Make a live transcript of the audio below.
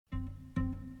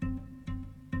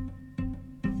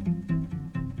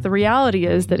The reality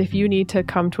is that if you need to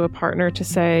come to a partner to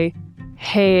say,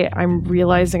 hey, I'm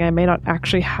realizing I may not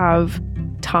actually have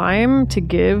time to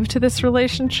give to this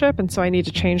relationship, and so I need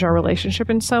to change our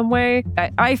relationship in some way,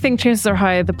 I think chances are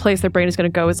high the place their brain is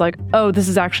going to go is like, oh, this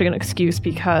is actually an excuse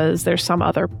because there's some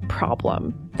other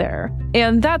problem there.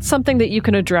 And that's something that you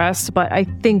can address, but I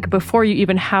think before you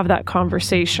even have that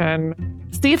conversation,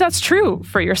 see if that's true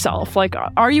for yourself. Like,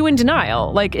 are you in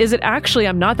denial? Like, is it actually,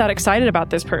 I'm not that excited about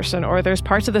this person, or there's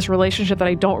parts of this relationship that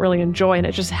I don't really enjoy, and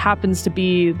it just happens to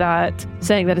be that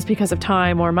saying that it's because of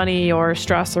time or money or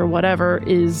stress or whatever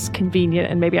is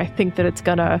convenient, and maybe I think that it's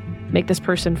gonna make this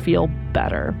person feel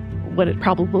better when it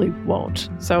probably won't.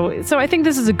 So I think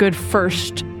this is a good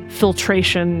first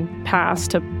filtration pass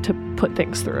to put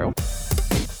things through.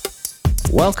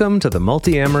 Welcome to the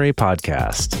Multi-Amory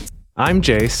Podcast. I'm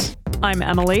Jace. I'm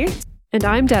Emily. And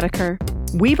I'm Dedeker.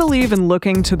 We believe in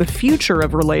looking to the future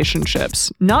of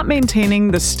relationships, not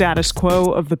maintaining the status quo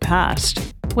of the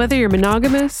past. Whether you're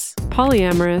monogamous,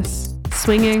 polyamorous,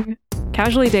 swinging,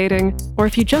 casually dating, or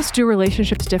if you just do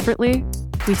relationships differently,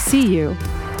 we see you,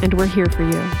 and we're here for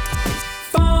you.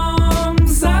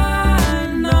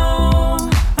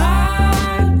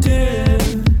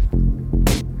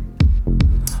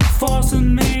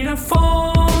 Forcing me to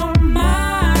form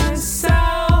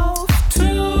myself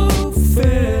to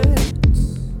fit.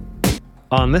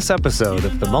 On this episode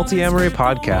of the Multi-Amory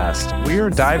Podcast, we are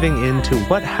diving into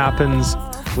what happens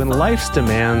when life's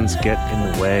demands get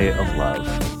in the way of love.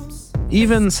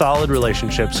 Even solid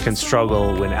relationships can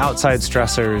struggle when outside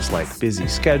stressors like busy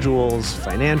schedules,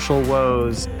 financial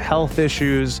woes, health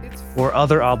issues, or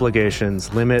other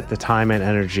obligations limit the time and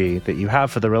energy that you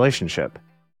have for the relationship.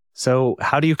 So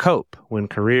how do you cope when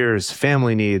careers,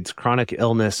 family needs, chronic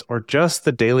illness, or just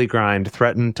the daily grind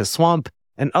threaten to swamp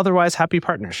an otherwise happy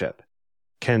partnership?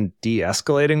 Can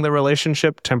de-escalating the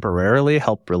relationship temporarily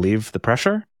help relieve the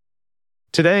pressure?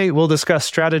 Today, we'll discuss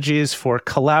strategies for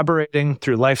collaborating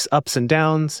through life's ups and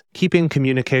downs, keeping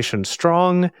communication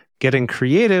strong, getting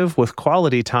creative with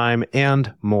quality time,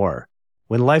 and more.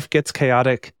 When life gets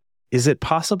chaotic, is it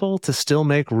possible to still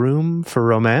make room for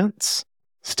romance?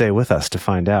 Stay with us to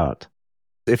find out.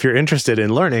 If you're interested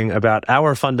in learning about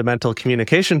our fundamental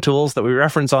communication tools that we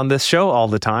reference on this show all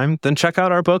the time, then check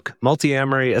out our book,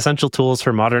 Multi-Amory: Essential Tools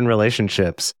for Modern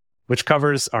Relationships, which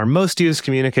covers our most used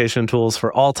communication tools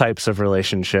for all types of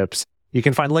relationships. You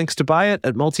can find links to buy it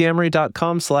at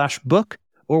multiamory.com/book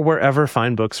or wherever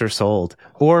fine books are sold.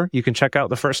 Or you can check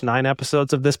out the first 9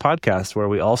 episodes of this podcast, where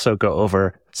we also go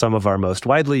over some of our most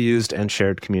widely used and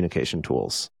shared communication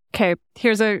tools. Okay,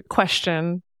 here's a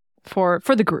question for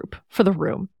the group, for the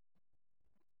room.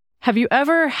 Have you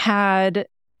ever had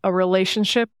a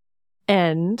relationship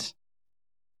end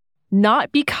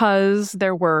not because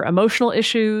there were emotional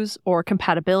issues or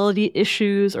compatibility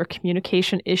issues or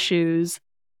communication issues,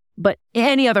 but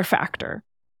any other factor?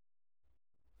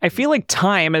 I feel like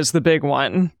time is the big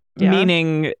one,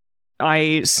 meaning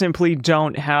I simply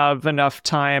don't have enough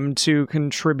time to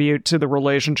contribute to the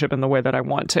relationship in the way that I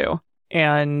want to.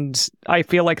 And I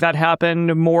feel like that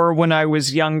happened more when I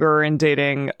was younger and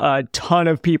dating a ton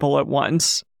of people at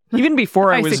once. Even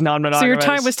before I was non-monogamous. So your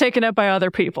time was taken up by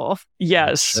other people.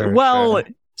 Yes. Sure.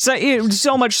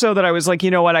 So much so that I was like,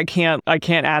 you know what, I can't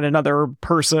add another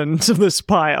person to this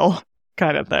pile,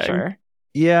 kind of thing. Sure.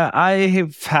 Yeah, I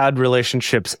have had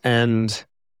relationships end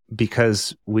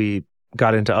because we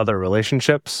got into other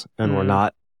relationships and we're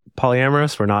not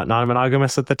polyamorous, we're not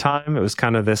non-monogamous at the time. It was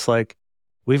kind of this like,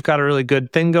 we've got a really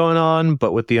good thing going on,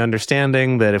 but with the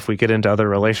understanding that if we get into other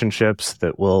relationships,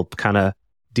 that we'll kind of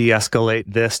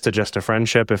de-escalate this to just a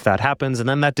friendship if that happens. And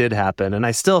then that did happen. And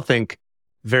I still think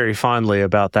very fondly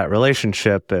about that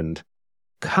relationship and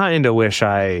kind of wish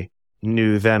I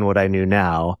knew then what I knew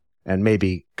now, and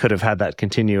maybe could have had that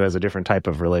continue as a different type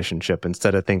of relationship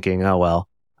instead of thinking, oh, well,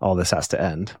 all this has to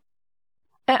end.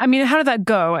 I mean, how did that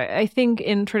go? I think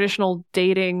in traditional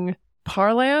dating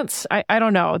parlance, I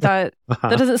don't know, that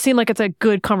doesn't seem like it's a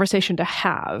good conversation to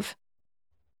have.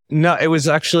 No, it was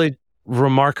actually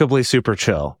remarkably super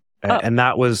chill. And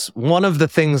that was one of the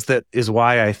things that is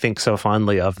why I think so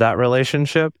fondly of that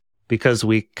relationship, because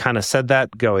we kind of said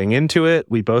that going into it.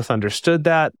 We both understood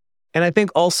that. And I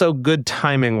think also good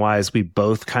timing wise, we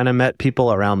both kind of met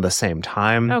people around the same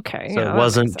time. Okay. So it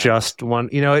wasn't just one,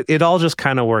 it all just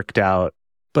kind of worked out.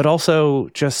 But also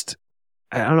just,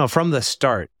 I don't know, from the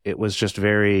start, it was just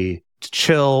very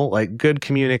chill, like good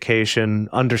communication,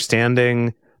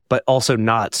 understanding, but also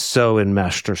not so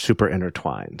enmeshed or super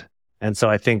intertwined. And so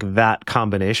I think that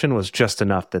combination was just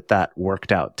enough that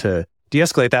worked out to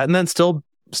de-escalate that, and then still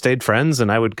stayed friends.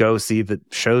 And I would go see the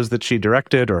shows that she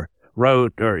directed or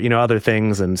wrote or, other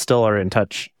things and still are in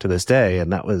touch to this day.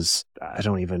 And that was, I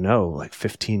don't even know, like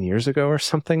 15 years ago or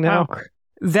something now. Wow.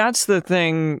 That's the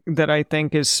thing that I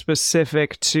think is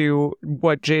specific to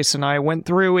what Jason and I went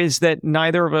through, is that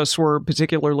neither of us were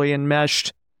particularly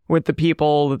enmeshed with the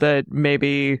people that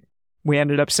maybe we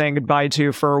ended up saying goodbye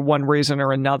to for one reason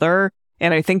or another.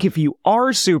 And I think if you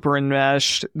are super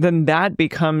enmeshed, then that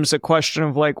becomes a question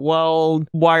of like, well,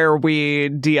 why are we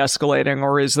de-escalating?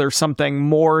 Or is there something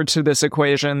more to this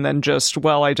equation than just,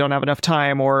 well, I don't have enough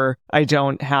time, or I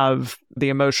don't have the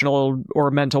emotional or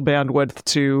mental bandwidth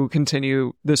to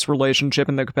continue this relationship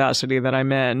in the capacity that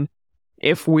I'm in?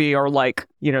 If we are like,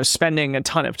 spending a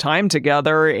ton of time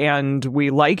together and we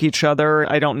like each other,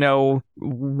 I don't know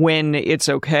when it's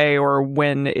okay or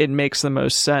when it makes the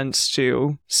most sense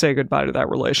to say goodbye to that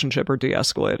relationship or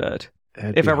de-escalate it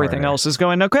if everything else is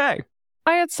going okay.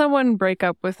 I had someone break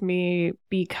up with me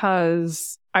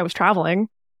because I was traveling,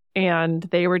 and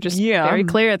they were just very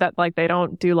clear that like they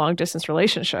don't do long distance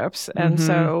relationships. And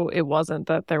so it wasn't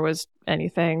that there was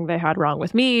anything they had wrong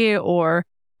with me or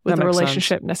with the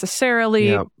relationship necessarily.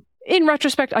 Yep. In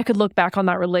retrospect, I could look back on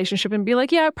that relationship and be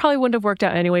like, yeah, it probably wouldn't have worked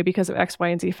out anyway because of X, Y,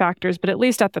 and Z factors. But at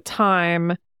least at the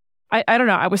time, I don't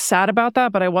know, I was sad about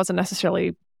that, but I wasn't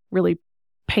necessarily really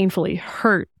painfully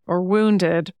hurt or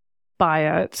wounded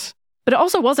by it. But it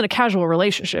also wasn't a casual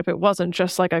relationship. It wasn't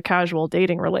just like a casual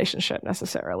dating relationship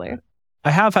necessarily. I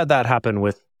have had that happen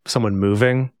with someone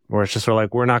moving, where it's just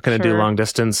we're not going to do long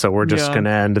distance, so we're just going to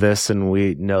end this, and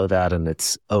we know that, and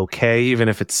it's okay, even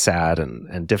if it's sad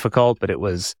and difficult. But it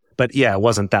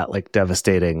wasn't that like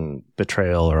devastating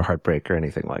betrayal or heartbreak or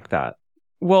anything like that.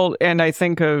 Well, and I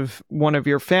think of one of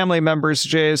your family members,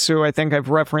 Jace, who I think I've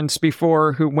referenced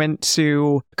before, who went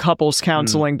to couples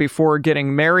counseling before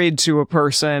getting married to a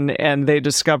person, and they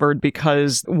discovered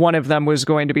because one of them was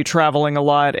going to be traveling a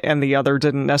lot and the other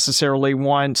didn't necessarily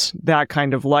want that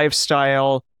kind of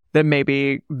lifestyle, that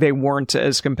maybe they weren't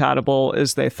as compatible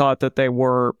as they thought that they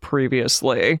were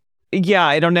previously. Yeah,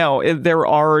 I don't know. There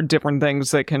are different things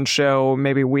that can show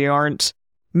maybe we aren't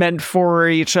meant for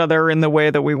each other in the way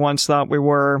that we once thought we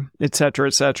were, et cetera,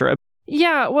 et cetera.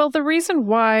 Yeah, well, the reason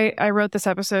why I wrote this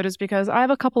episode is because I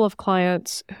have a couple of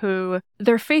clients who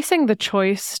they're facing the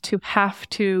choice to have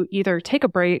to either take a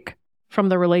break from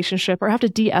the relationship or have to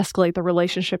de-escalate the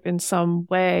relationship in some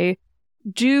way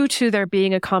due to there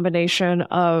being a combination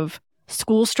of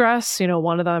school stress.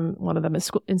 One of them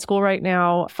is in school right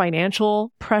now,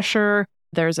 financial pressure.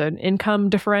 There's an income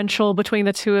differential between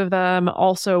the two of them.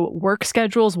 Also, work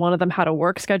schedules. One of them had a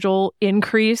work schedule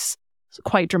increase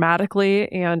quite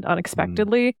dramatically and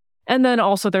unexpectedly. And then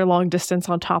also their long distance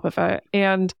on top of it.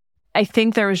 And I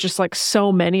think there was just like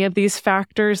so many of these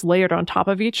factors layered on top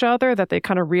of each other that they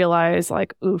kind of realize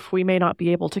like, oof, we may not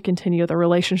be able to continue the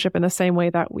relationship in the same way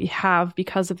that we have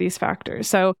because of these factors.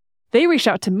 So they reached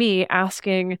out to me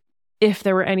asking if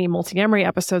there were any multi-amory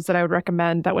episodes that I would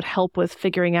recommend that would help with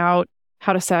figuring out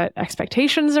how to set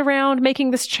expectations around making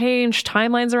this change,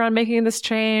 timelines around making this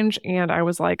change. And I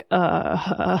was like,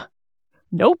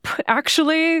 nope,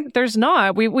 actually, there's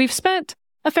not. We've spent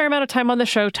a fair amount of time on the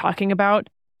show talking about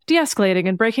de-escalating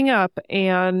and breaking up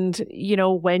and,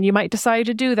 when you might decide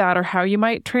to do that or how you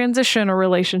might transition a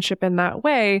relationship in that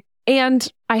way.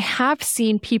 And I have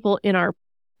seen people in our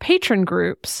patron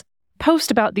groups post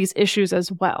about these issues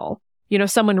as well.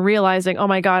 Someone realizing, oh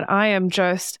my God, I am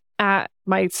just at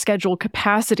my scheduled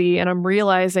capacity and I'm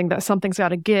realizing that something's got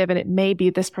to give and it may be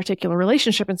this particular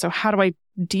relationship. And so how do I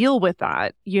deal with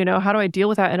that? How do I deal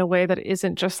with that in a way that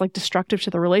isn't just like destructive to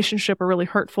the relationship or really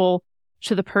hurtful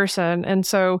to the person? And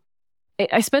so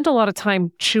I spent a lot of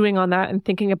time chewing on that and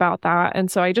thinking about that.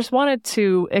 And so I just wanted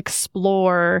to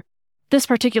explore this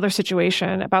particular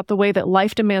situation about the way that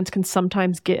life demands can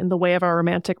sometimes get in the way of our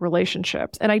romantic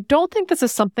relationships. And I don't think this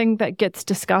is something that gets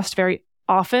discussed very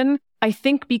often. I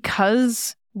think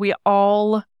because we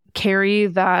all carry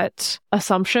that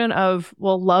assumption of,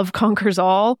 well, love conquers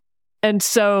all. And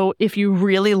so if you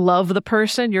really love the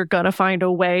person, you're going to find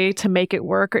a way to make it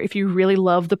work. Or if you really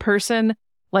love the person,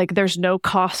 like there's no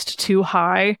cost too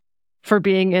high for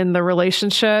being in the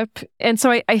relationship. And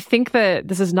so I think that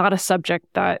this is not a subject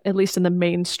that, at least in the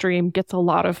mainstream, gets a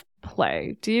lot of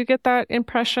play. Do you get that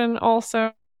impression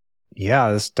also?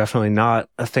 Yeah, it's definitely not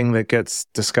a thing that gets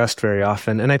discussed very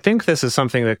often. And I think this is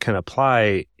something that can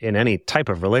apply in any type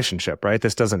of relationship, right?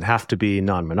 This doesn't have to be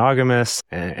non-monogamous.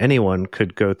 Anyone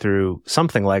could go through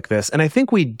something like this. And I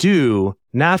think we do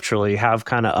naturally have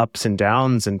kind of ups and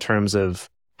downs in terms of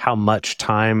how much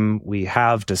time we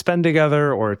have to spend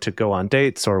together or to go on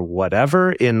dates or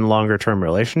whatever in longer term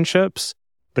relationships.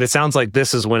 But it sounds like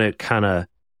this is when it kind of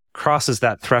crosses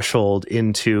that threshold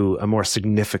into a more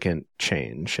significant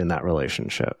change in that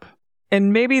relationship.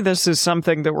 And maybe this is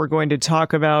something that we're going to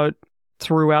talk about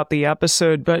throughout the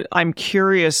episode, but I'm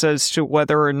curious as to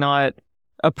whether or not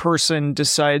a person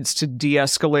decides to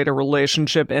de-escalate a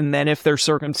relationship, and then if their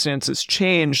circumstances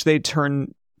change, they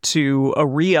turn to a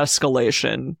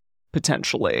re-escalation,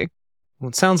 potentially. Well,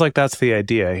 it sounds like that's the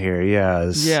idea here,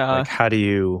 Yeah. Like, how do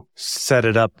you set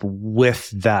it up with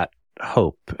that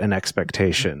hope and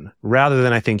expectation? Rather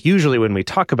than, I think, usually when we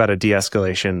talk about a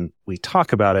de-escalation, we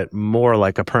talk about it more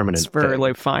like a permanent It's very thing.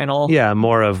 like final. Yeah,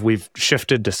 more of we've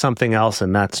shifted to something else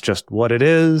and that's just what it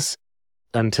is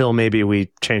until maybe we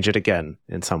change it again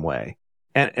in some way.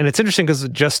 And it's interesting because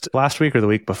just last week or the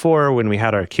week before when we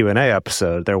had our Q&A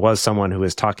episode, there was someone who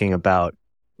was talking about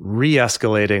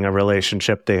re-escalating a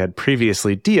relationship they had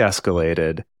previously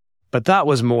de-escalated, but that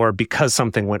was more because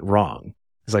something went wrong.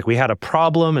 It's like we had a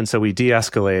problem and so we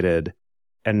de-escalated,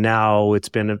 and now it's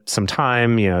been some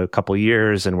time, a couple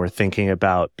years, and we're thinking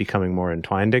about becoming more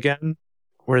entwined again.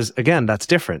 Whereas, again, that's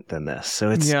different than this.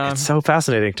 So it's so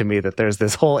fascinating to me that there's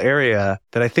this whole area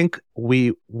that I think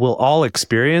we will all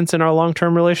experience in our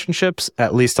long-term relationships,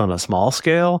 at least on a small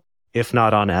scale, if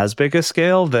not on as big a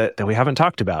scale, that we haven't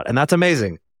talked about. And that's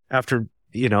amazing after,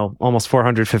 almost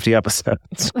 450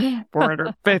 episodes.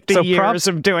 450 years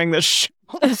of doing this show.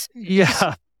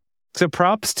 Yeah. So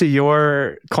props to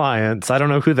your clients. I don't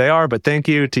know who they are, but thank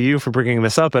you to you for bringing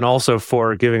this up and also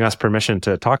for giving us permission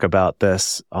to talk about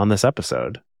this on this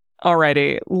episode.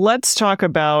 Alrighty, let's talk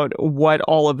about what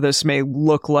all of this may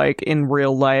look like in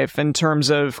real life in terms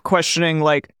of questioning,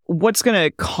 like, what's going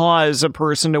to cause a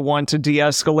person to want to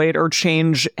de-escalate or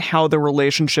change how the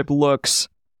relationship looks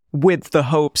with the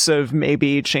hopes of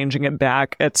maybe changing it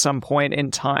back at some point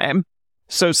in time.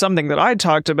 So something that I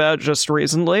talked about just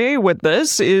recently with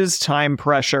this is time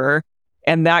pressure.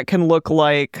 And that can look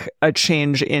like a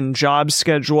change in job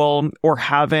schedule or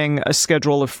having a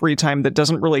schedule of free time that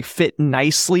doesn't really fit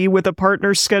nicely with a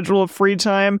partner's schedule of free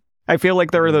time. I feel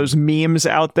like there are those memes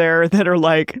out there that are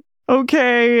like,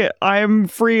 okay, I'm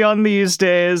free on these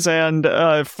days and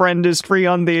a friend is free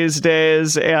on these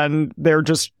days, and they're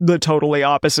just the totally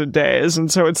opposite days.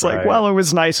 And so it's like, well, it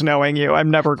was nice knowing you.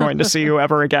 I'm never going to see you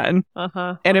ever again.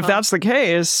 And if that's the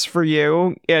case for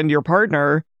you and your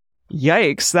partner,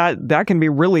 yikes, that can be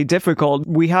really difficult.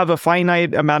 We have a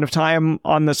finite amount of time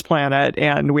on this planet,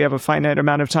 and we have a finite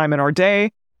amount of time in our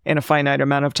day and a finite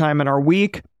amount of time in our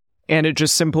week. And it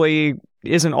just simply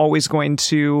isn't always going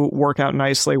to work out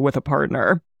nicely with a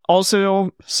partner.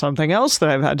 Also, something else that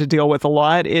I've had to deal with a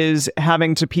lot is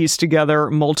having to piece together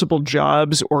multiple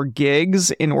jobs or gigs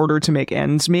in order to make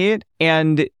ends meet,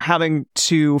 and having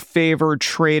to favor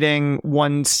trading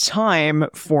one's time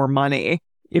for money.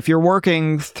 If you're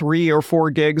working 3 or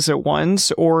 4 gigs at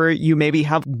once, or you maybe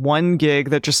have one gig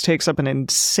that just takes up an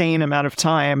insane amount of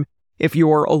time, if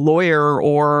you're a lawyer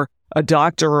or a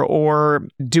doctor or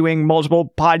doing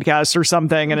multiple podcasts or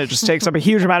something, and it just takes up a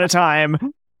huge amount of time,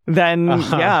 then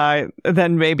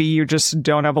then maybe you just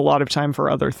don't have a lot of time for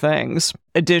other things.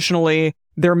 Additionally,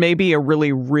 there may be a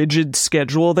really rigid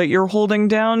schedule that you're holding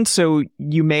down, so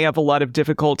you may have a lot of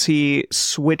difficulty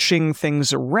switching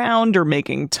things around or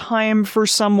making time for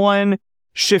someone,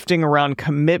 shifting around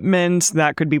commitments.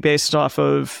 That could be based off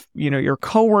of, your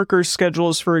coworkers'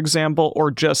 schedules, for example, or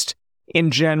just in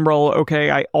general,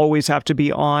 okay, I always have to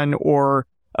be on or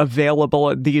available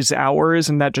at these hours,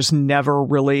 and that just never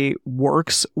really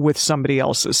works with somebody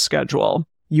else's schedule.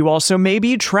 You also may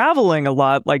be traveling a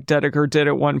lot, like Dedeker did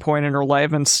at one point in her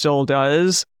life and still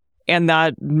does, and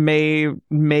that may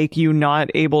make you not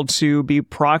able to be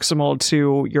proximal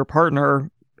to your partner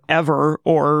ever,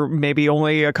 or maybe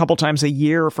only a couple times a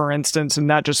year, for instance, and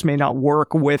that just may not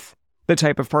work with the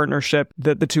type of partnership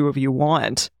that the two of you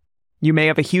want. You may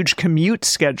have a huge commute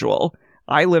schedule.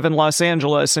 I live in Los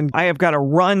Angeles, and I have got to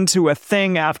run to a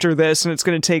thing after this, and it's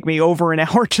going to take me over an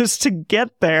hour just to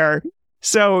get there.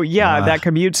 So, that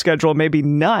commute schedule may be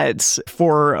nuts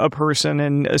for a person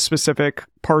in a specific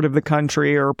part of the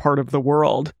country or part of the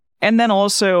world. And then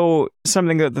also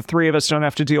something that the three of us don't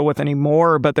have to deal with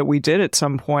anymore, but that we did at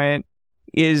some point,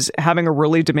 is having a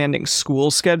really demanding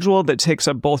school schedule that takes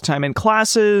up both time in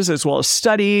classes as well as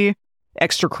study,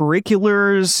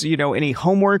 extracurriculars, any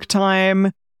homework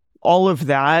time, all of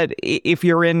that. If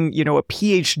you're in, a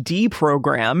PhD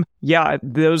program,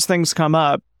 those things come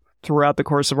up throughout the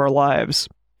course of our lives.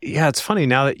 Yeah, it's funny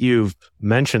now that you've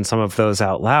mentioned some of those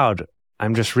out loud.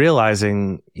 I'm just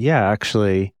realizing,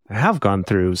 actually, I have gone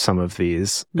through some of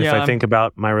these. If I think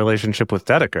about my relationship with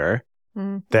Dedeker,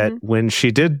 that when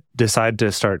she did decide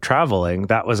to start traveling,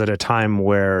 that was at a time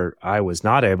where I was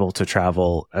not able to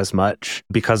travel as much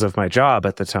because of my job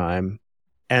at the time.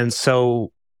 And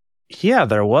so, yeah,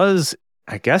 there was,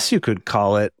 I guess you could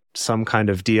call it some kind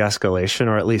of de-escalation,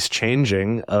 or at least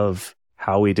changing of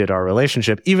how we did our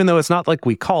relationship, even though it's not like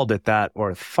we called it that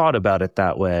or thought about it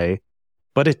that way.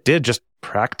 But it did just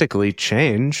practically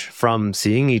change from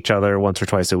seeing each other once or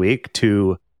twice a week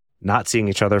to not seeing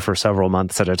each other for several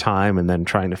months at a time and then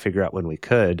trying to figure out when we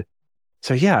could.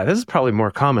 So yeah, this is probably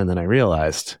more common than I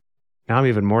realized. Now I'm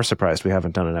even more surprised we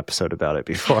haven't done an episode about it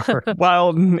before.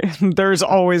 Well, there's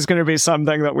always going to be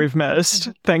something that we've missed.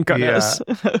 Thank goodness.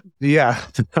 Yeah.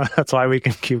 That's why we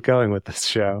can keep going with this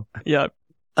show. Yep.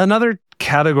 Another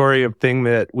category of thing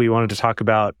that we wanted to talk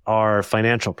about are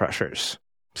financial pressures.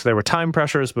 So there were time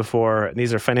pressures before, and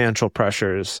these are financial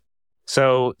pressures.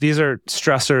 So these are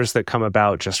stressors that come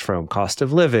about just from cost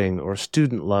of living or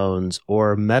student loans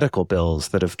or medical bills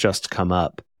that have just come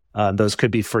up. Those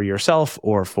could be for yourself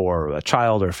or for a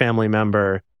child or family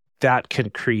member. That can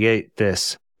create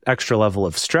this extra level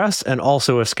of stress and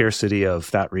also a scarcity of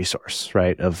that resource,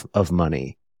 right? Of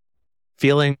money.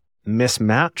 Feeling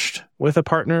mismatched with a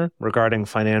partner regarding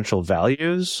financial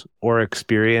values, or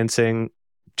experiencing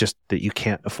just that you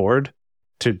can't afford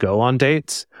to go on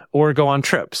dates or go on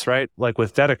trips, right? Like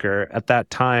with Dedeker, at that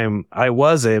time, I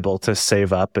was able to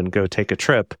save up and go take a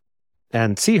trip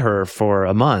and see her for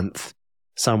a month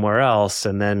somewhere else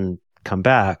and then come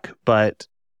back. But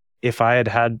if I had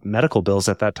had medical bills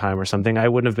at that time or something, I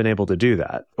wouldn't have been able to do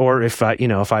that. Or if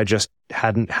I just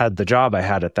hadn't had the job I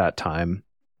had at that time,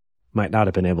 might not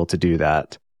have been able to do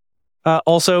that.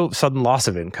 Also, sudden loss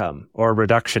of income or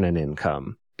reduction in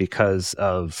income because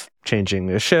of changing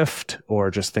a shift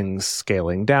or just things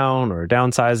scaling down or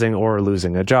downsizing or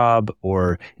losing a job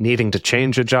or needing to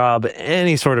change a job.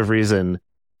 Any sort of reason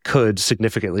could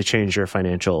significantly change your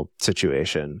financial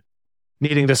situation.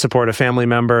 Needing to support a family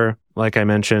member, like I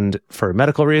mentioned, for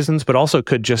medical reasons, but also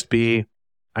could just be,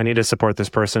 I need to support this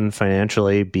person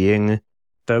financially, being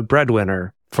the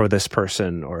breadwinner for this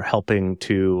person or helping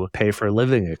to pay for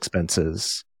living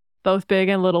expenses. Both big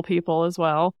and little people as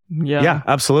well. Yeah,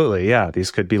 absolutely. Yeah.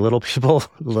 These could be little people,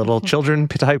 little children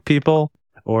type people,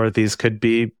 or these could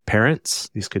be parents.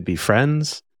 These could be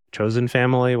friends, chosen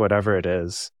family, whatever it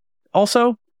is.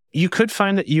 Also, you could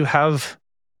find that you have,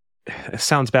 it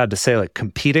sounds bad to say, like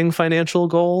competing financial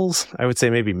goals. I would say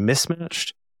maybe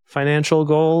mismatched financial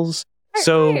goals.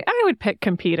 So I would pick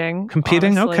competing.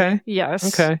 Competing? Honestly. Okay.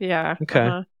 Yes. Okay. Yeah.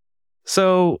 Okay.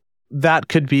 So that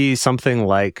could be something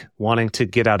like wanting to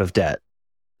get out of debt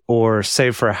or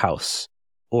save for a house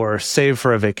or save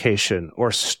for a vacation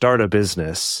or start a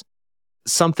business.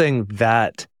 Something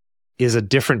that is a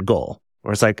different goal.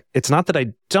 Or it's like, it's not that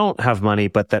I don't have money,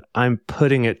 but that I'm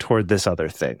putting it toward this other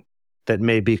thing that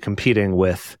may be competing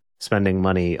with spending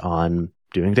money on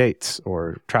doing dates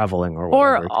or traveling or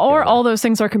whatever. Or all those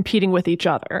things are competing with each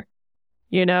other.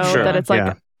 You know, Sure, that it's like,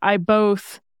 yeah. I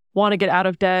both want to get out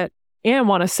of debt and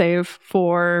want to save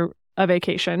for a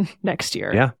vacation next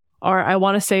year. Yeah. Or I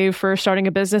want to save for starting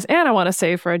a business and I want to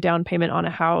save for a down payment on a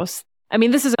house. I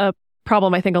mean, this is a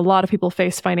problem I think a lot of people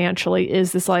face financially,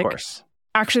 is this like, Of course.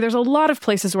 actually, there's a lot of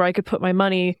places where I could put my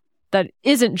money that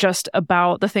isn't just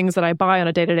about the things that I buy on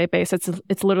a day-to-day basis.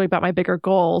 It's literally about my bigger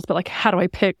goals, but like, how do I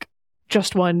pick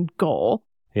just one goal?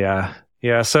 Yeah.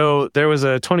 Yeah. So there was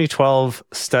a 2012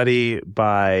 study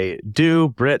by Dew,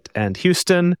 Britt, and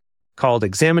Houston called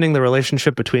Examining the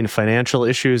Relationship Between Financial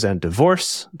Issues and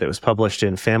Divorce that was published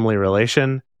in Family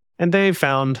Relation. And they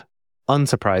found,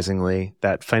 unsurprisingly,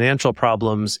 that financial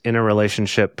problems in a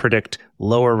relationship predict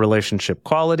lower relationship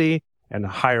quality and a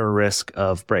higher risk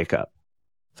of breakup.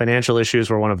 Financial issues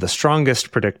were one of the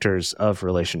strongest predictors of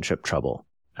relationship trouble.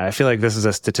 I feel like this is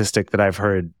a statistic that I've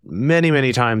heard many,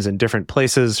 many times in different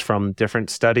places from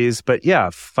different studies. But yeah,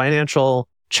 financial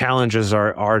challenges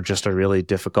are just a really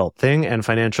difficult thing, and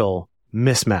financial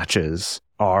mismatches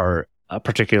are a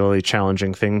particularly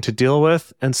challenging thing to deal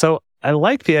with. And so I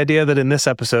like the idea that in this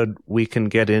episode, we can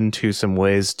get into some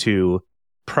ways to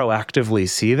proactively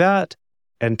see that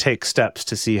and take steps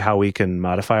to see how we can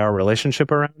modify our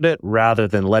relationship around it, rather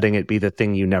than letting it be the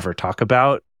thing you never talk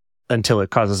about until it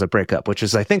causes a breakup, which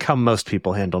is, I think, how most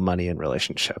people handle money in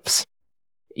relationships.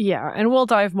 Yeah, and we'll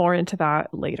dive more into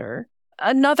that later.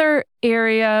 Another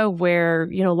area where,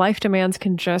 life demands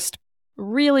can just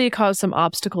really cause some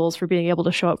obstacles for being able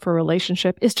to show up for a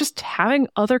relationship is just having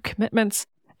other commitments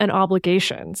and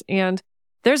obligations. And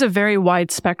there's a very wide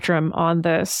spectrum on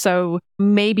this. So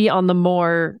maybe on the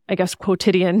more, I guess,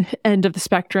 quotidian end of the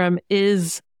spectrum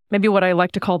is maybe what I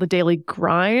like to call the daily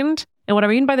grind. And what I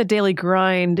mean by the daily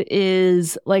grind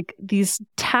is like these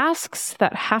tasks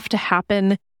that have to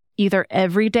happen either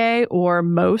every day or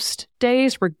most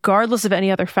days, regardless of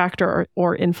any other factor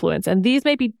or influence. And these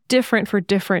may be different for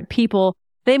different people.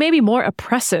 They may be more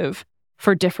oppressive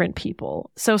for different people.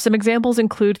 So some examples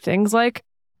include things like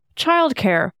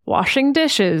childcare, washing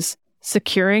dishes,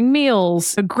 securing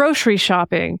meals, grocery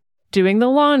shopping, doing the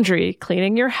laundry,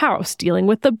 cleaning your house, dealing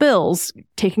with the bills,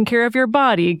 taking care of your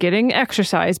body, getting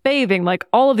exercise, bathing, like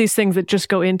all of these things that just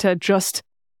go into just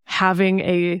having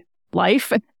a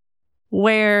life,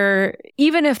 where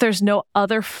even if there's no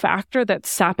other factor that's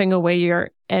sapping away your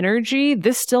energy,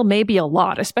 this still may be a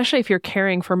lot, especially if you're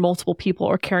caring for multiple people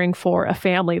or caring for a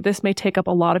family. This may take up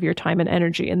a lot of your time and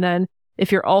energy. And then if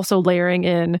you're also layering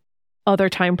in other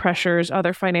time pressures,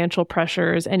 other financial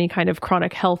pressures, any kind of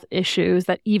chronic health issues,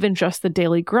 that even just the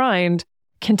daily grind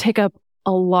can take up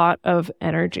a lot of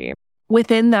energy.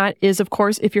 Within that is, of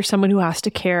course, if you're someone who has to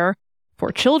care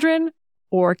for children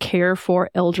or care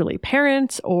for elderly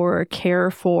parents or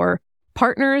care for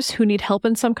partners who need help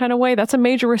in some kind of way, that's a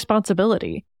major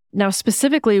responsibility. Now,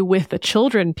 specifically with the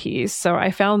children piece, so I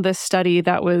found this study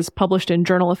that was published in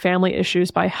Journal of Family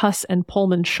Issues by Huss and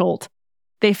Pullman-Schuldt.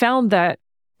 They found that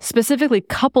specifically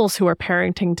couples who are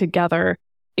parenting together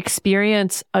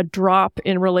experience a drop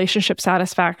in relationship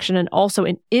satisfaction and also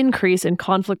an increase in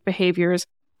conflict behaviors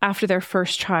after their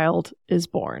first child is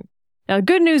born. Now,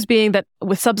 good news being that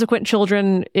with subsequent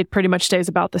children, it pretty much stays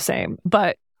about the same.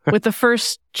 But with the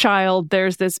first child,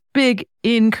 there's this big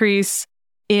increase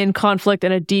in conflict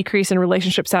and a decrease in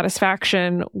relationship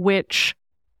satisfaction, which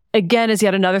again is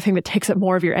yet another thing that takes up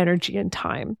more of your energy and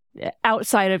time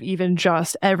outside of even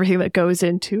just everything that goes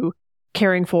into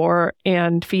caring for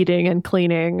and feeding and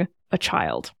cleaning a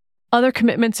child. Other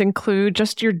commitments include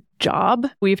just your job.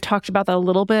 We've talked about that a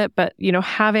little bit, but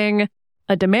having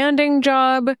a demanding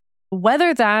job,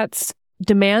 whether that's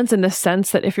demands in the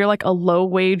sense that if you're like a low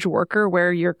wage worker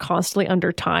where you're constantly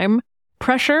under time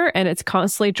pressure and it's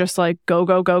constantly just like go,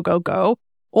 go, go, go, go,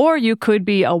 or you could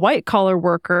be a white collar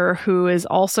worker who is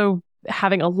also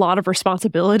having a lot of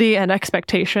responsibility and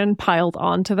expectation piled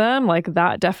onto them. Like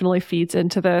that definitely feeds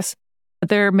into this.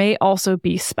 There may also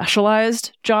be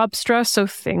specialized job stress. So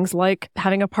things like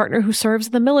having a partner who serves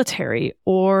in the military,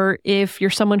 or if you're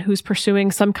someone who's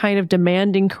pursuing some kind of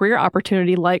demanding career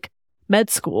opportunity like med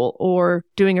school or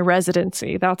doing a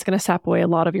residency, that's going to sap away a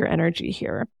lot of your energy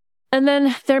here. And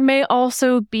then there may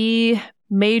also be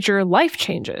major life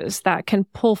changes that can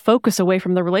pull focus away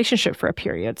from the relationship for a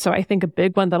period. So I think a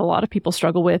big one that a lot of people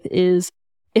struggle with is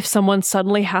if someone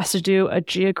suddenly has to do a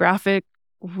geographic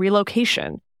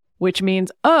relocation, which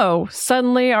means, oh,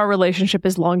 suddenly our relationship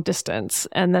is long distance.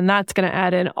 And then that's going to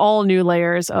add in all new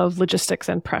layers of logistics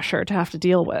and pressure to have to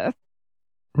deal with.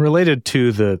 Related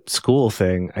to the school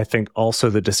thing, I think also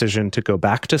the decision to go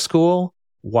back to school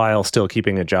while still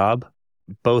keeping a job.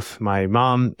 Both my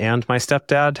mom and my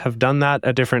stepdad have done that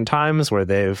at different times where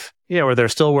where they're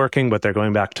still working, but they're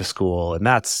going back to school. And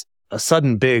that's a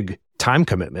sudden big time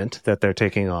commitment that they're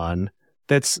taking on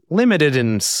that's limited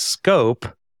in scope,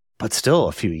 but still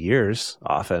a few years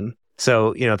often.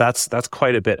 So, that's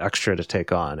quite a bit extra to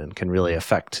take on and can really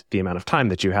affect the amount of time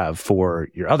that you have for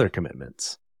your other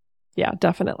commitments. Yeah,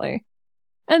 definitely.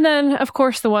 And then, of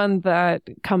course, the one that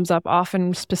comes up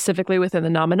often specifically within the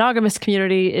non-monogamous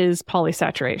community is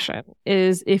polysaturation,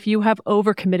 is if you have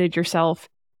overcommitted yourself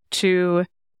to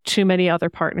too many other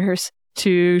partners,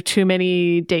 to too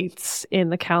many dates in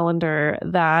the calendar.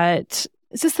 That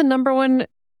is this the number one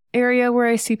area where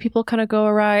I see people kind of go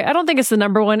awry? I don't think it's the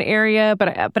number one area,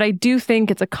 but I do think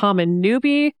it's a common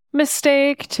newbie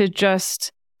mistake to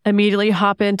just immediately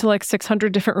hop into like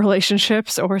 600 different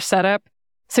relationships or set up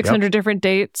 600 different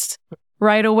dates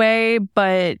right away.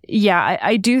 But yeah,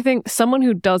 I do think someone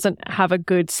who doesn't have a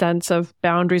good sense of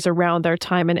boundaries around their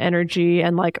time and energy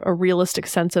and like a realistic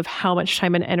sense of how much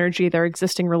time and energy their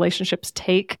existing relationships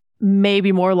take may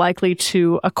be more likely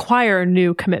to acquire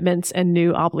new commitments and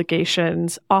new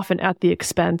obligations, often at the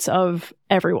expense of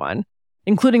everyone,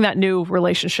 including that new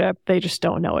relationship. They just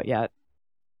don't know it yet.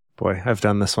 Boy, I've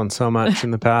done this one so much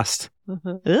in the past.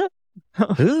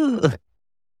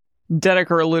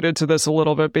 Dedeker alluded to this a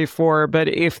little bit before, but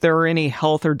if there are any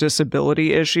health or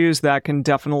disability issues, that can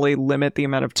definitely limit the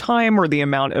amount of time or the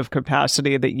amount of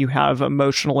capacity that you have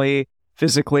emotionally,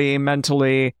 physically,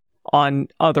 mentally on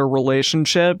other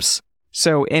relationships.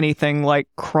 So anything like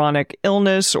chronic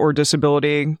illness or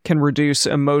disability can reduce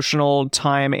emotional,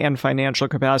 time, and financial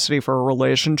capacity for a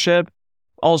relationship.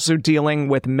 Also, dealing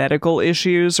with medical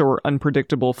issues or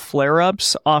unpredictable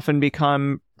flare-ups often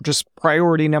become just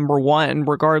priority number one,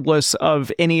 regardless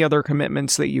of any other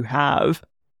commitments that you have.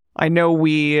 I know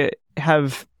we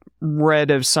have read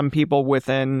of some people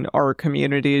within our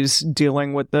communities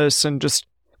dealing with this and just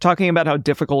talking about how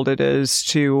difficult it is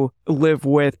to live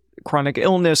with chronic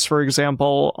illness, for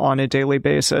example, on a daily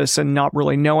basis and not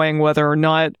really knowing whether or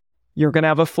not you're going to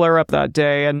have a flare-up that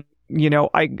day. And,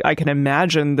 I can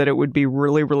imagine that it would be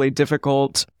really, really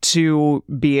difficult to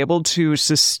be able to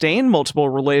sustain multiple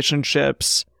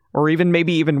relationships or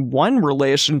maybe even one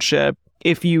relationship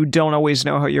if you don't always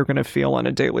know how you're going to feel on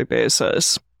a daily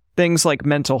basis. Things like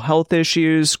mental health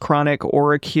issues, chronic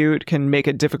or acute, can make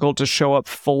it difficult to show up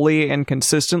fully and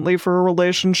consistently for a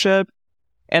relationship.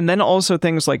 And then also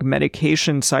things like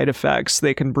medication side effects.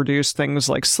 They can produce things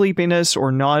like sleepiness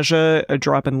or nausea, a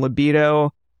drop in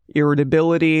libido,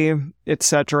 irritability,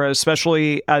 etc.,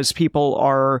 especially as people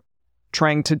are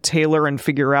trying to tailor and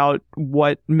figure out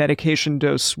what medication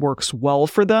dose works well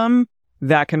for them.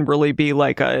 That can really be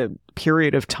like a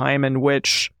period of time in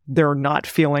which they're not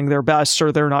feeling their best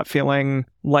or they're not feeling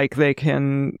like they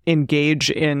can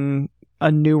engage in a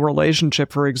new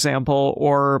relationship, for example,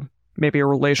 or maybe a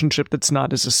relationship that's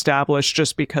not as established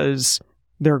just because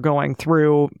they're going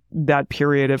through that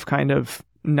period of kind of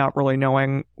not really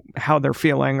knowing how they're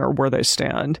feeling or where they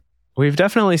stand. We've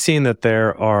definitely seen that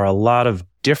there are a lot of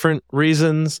different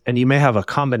reasons, and you may have a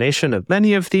combination of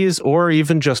many of these, or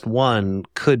even just one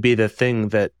could be the thing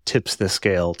that tips the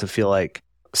scale to feel like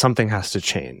something has to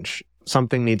change.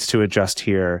 Something needs to adjust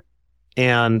here.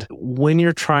 And when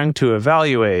you're trying to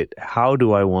evaluate, how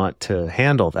do I want to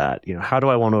handle that? How do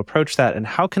I want to approach that? And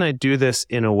how can I do this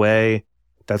in a way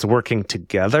that's working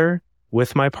together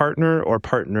with my partner or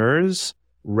partners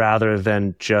rather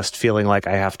than just feeling like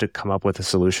I have to come up with a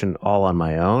solution all on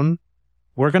my own?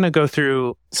 We're going to go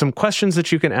through some questions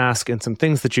that you can ask and some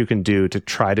things that you can do to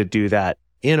try to do that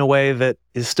in a way that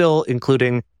is still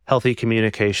including healthy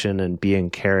communication and being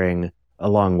caring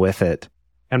along with it.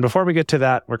 And before we get to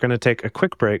that, we're going to take a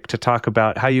quick break to talk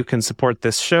about how you can support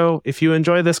this show. If you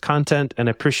enjoy this content and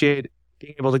appreciate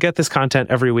being able to get this content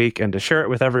every week and to share it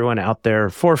with everyone out there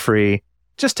for free,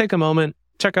 just take a moment,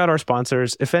 check out our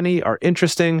sponsors. If any are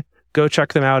interesting, go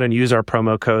check them out and use our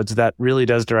promo codes. That really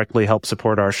does directly help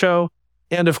support our show.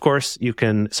 And of course, you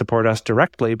can support us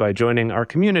directly by joining our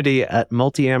community at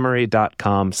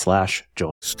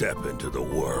multiamory.com/join. Step into the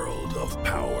world of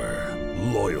power,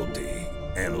 loyalty,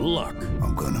 and luck.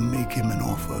 I'm gonna make him an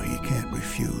offer he can't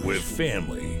refuse. With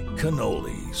family,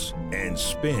 cannolis, and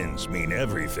spins mean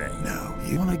everything. Now,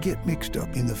 you wanna get mixed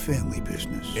up in the family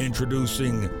business.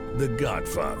 Introducing The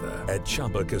Godfather at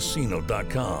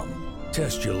ChumbaCasino.com.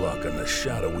 Test your luck in the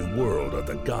shadowy world of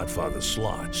The Godfather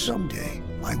slot. Someday,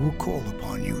 I will call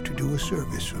upon you to do a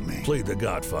service for me. Play The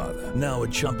Godfather now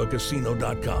at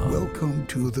ChumbaCasino.com. Welcome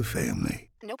to the family.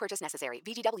 No purchase necessary.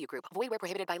 VGW Group. Void where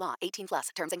prohibited by law.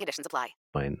 18+. Terms and conditions apply.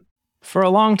 For a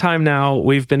long time now,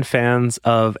 we've been fans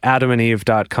of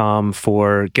AdamandEve.com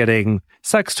for getting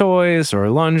sex toys or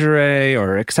lingerie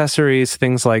or accessories,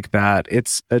 things like that.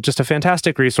 It's just a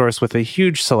fantastic resource with a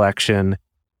huge selection.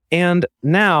 And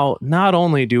now, not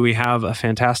only do we have a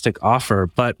fantastic offer,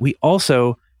 but we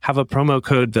also have a promo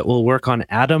code that will work on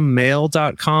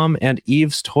AdamMail.com and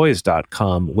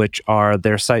EvesToys.com, which are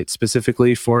their sites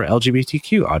specifically for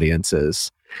LGBTQ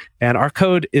audiences. And our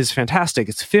code is fantastic.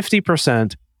 It's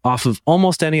 50% off of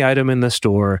almost any item in the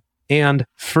store and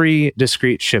free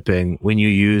discreet shipping when you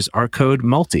use our code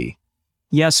MULTI.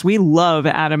 Yes, we love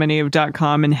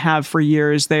AdamandEve.com and have for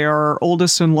years. They are our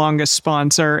oldest and longest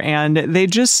sponsor, and they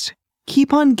just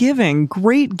keep on giving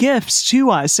great gifts to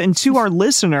us and to our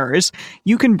listeners.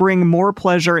 You can bring more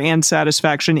pleasure and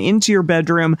satisfaction into your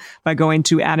bedroom by going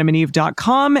to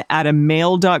AdamandEve.com,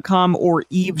 AdamMail.com, or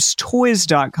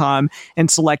EvesToys.com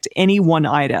and select any one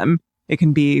item. It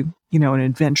can be, an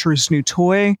adventurous new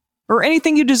toy or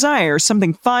anything you desire,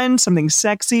 something fun, something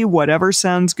sexy, whatever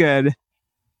sounds good.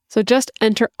 So just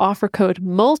enter offer code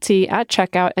MULTI at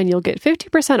checkout and you'll get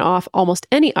 50% off almost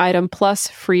any item plus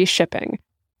free shipping.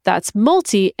 That's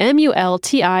MULTI,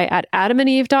 M-U-L-T-I, at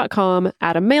AdamandEve.com,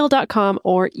 AdamMail.com,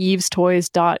 or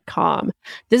EvesToys.com.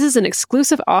 This is an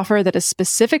exclusive offer that is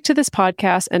specific to this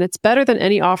podcast, and it's better than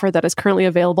any offer that is currently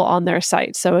available on their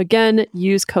site. So again,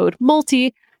 use code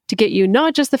MULTI to get you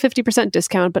not just the 50%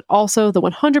 discount, but also the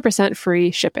 100%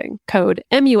 free shipping. Code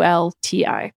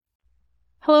MULTI.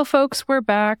 Hello, folks. We're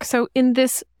back. So in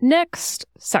this next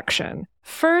section,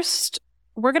 first,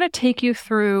 we're going to take you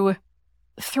through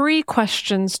 3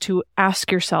 questions to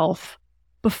ask yourself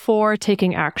before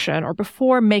taking action or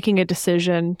before making a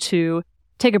decision to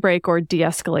take a break or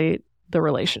de-escalate the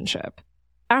relationship.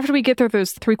 After we get through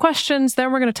those 3 questions,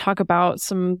 then we're going to talk about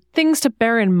some things to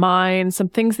bear in mind, some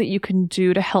things that you can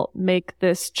do to help make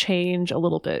this change a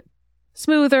little bit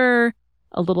smoother,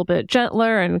 a little bit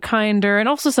gentler and kinder, and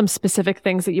also some specific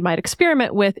things that you might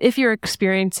experiment with if you're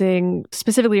experiencing,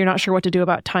 specifically, you're not sure what to do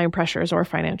about time pressures or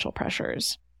financial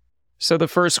pressures. So the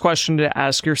first question to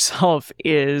ask yourself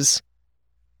is,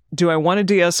 do I want to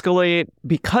de-escalate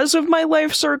because of my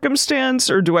life circumstance,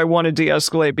 or do I want to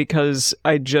de-escalate because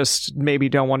I just maybe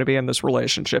don't want to be in this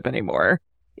relationship anymore?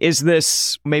 Is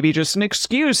this maybe just an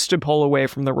excuse to pull away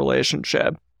from the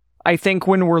relationship? I think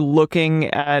when we're looking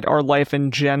at our life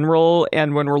in general,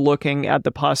 and when we're looking at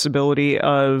the possibility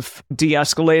of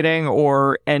de-escalating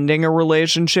or ending a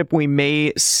relationship, we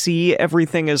may see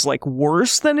everything as like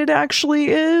worse than it actually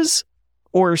is,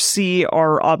 or see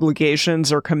our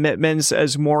obligations or commitments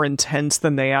as more intense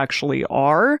than they actually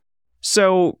are.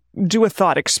 So do a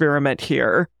thought experiment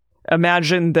here.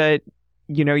 Imagine that,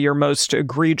 your most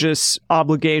egregious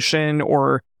obligation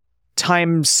or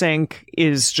time sink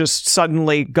is just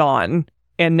suddenly gone.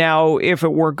 And now if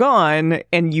it were gone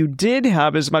and you did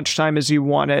have as much time as you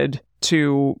wanted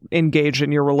to engage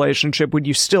in your relationship, would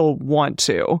you still want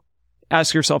to?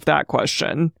 Ask yourself that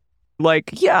question.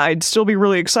 Like, yeah, I'd still be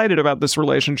really excited about this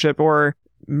relationship, or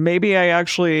maybe I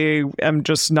actually am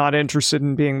just not interested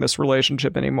in being in this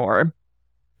relationship anymore.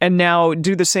 And now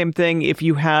do the same thing if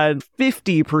you had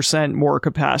 50% more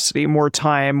capacity, more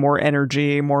time, more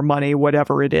energy, more money,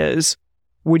 whatever it is.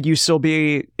 Would you still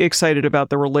be excited about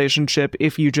the relationship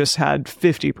if you just had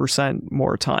 50%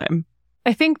 more time?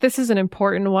 I think this is an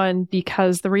important one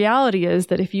because the reality is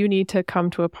that if you need to come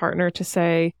to a partner to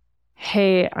say,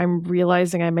 hey, I'm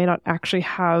realizing I may not actually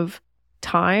have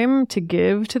time to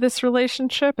give to this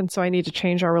relationship, and so I need to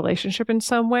change our relationship in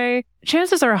some way,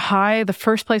 chances are high the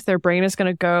first place their brain is going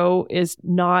to go is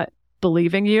not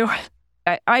believing you.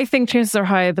 I think chances are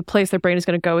high the place their brain is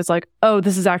going to go is like, oh,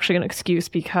 this is actually an excuse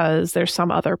because there's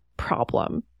some other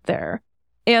problem there.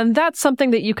 And that's something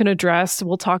that you can address.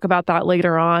 We'll talk about that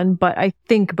later on. But I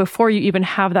think before you even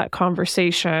have that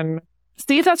conversation,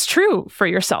 see if that's true for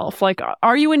yourself. Like,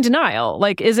 are you in denial?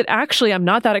 Like, is it actually, I'm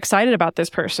not that excited about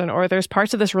this person, or there's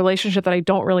parts of this relationship that I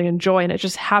don't really enjoy, and it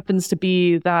just happens to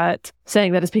be that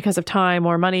saying that it's because of time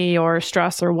or money or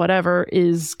stress or whatever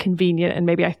is convenient, and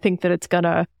maybe I think that it's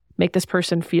gonna make this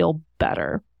person feel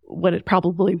better when it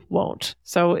probably won't.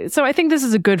 So I think this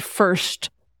is a good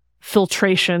first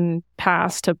filtration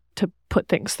pass to put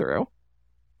things through.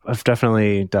 I've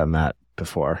definitely done that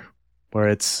before, where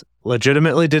it's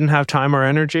legitimately didn't have time or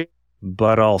energy,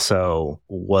 but also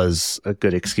was a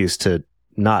good excuse to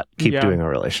not keep doing a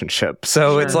relationship.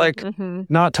 So It's like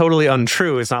not totally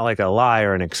untrue. It's not like a lie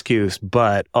or an excuse,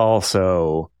 but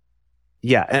also,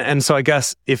 yeah. And so I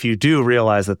guess if you do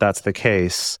realize that that's the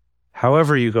case,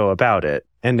 however you go about it,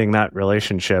 ending that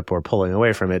relationship or pulling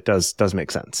away from it does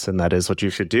make sense. And that is what you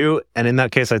should do. And in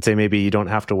that case, I'd say maybe you don't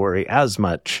have to worry as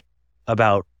much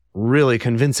about really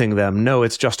convincing them, no,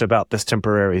 it's just about this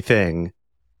temporary thing.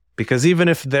 Because even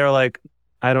if they're like,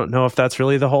 I don't know if that's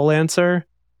really the whole answer,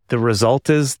 the result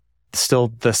is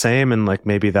still the same. And like,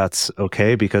 maybe that's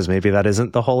okay because maybe that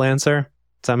isn't the whole answer.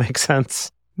 Does that make sense?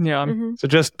 Yeah. So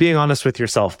just being honest with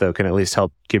yourself, though, can at least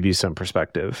help give you some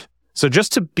perspective. So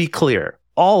just to be clear,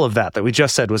 all of that we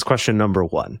just said was question number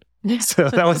 1. So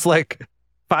that was like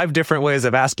 5 different ways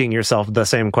of asking yourself the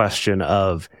same question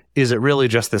of, is it really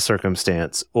just this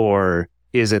circumstance, or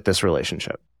is it this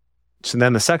relationship? So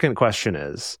then the second question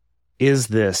is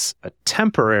this a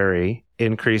temporary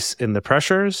increase in the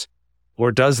pressures, or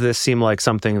does this seem like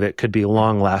something that could be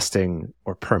long-lasting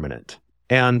or permanent?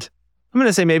 And I'm going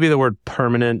to say maybe the word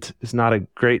permanent is not a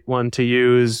great one to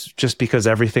use, just because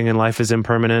everything in life is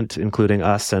impermanent, including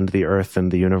us and the earth and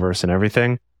the universe and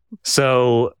everything.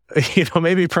 So,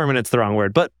 maybe permanent's the wrong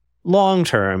word, but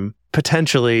long-term,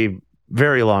 potentially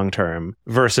very long-term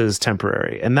versus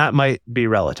temporary. And that might be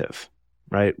relative,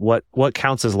 right? What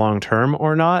counts as long-term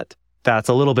or not, that's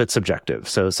a little bit subjective.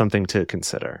 So something to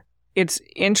consider. It's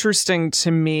interesting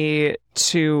to me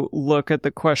to look at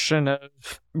the question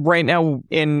of right now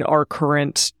in our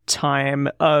current time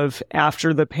of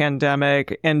after the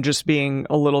pandemic and just being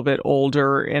a little bit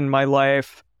older in my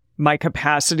life, my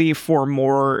capacity for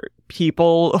more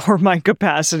people, or my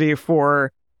capacity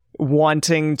for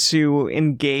wanting to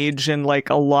engage in like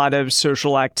a lot of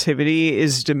social activity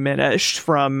is diminished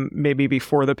from maybe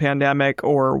before the pandemic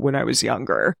or when I was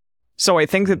younger. So I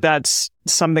think that that's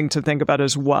something to think about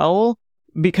as well,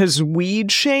 because we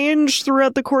change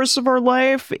throughout the course of our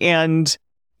life. And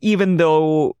even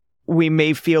though we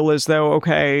may feel as though,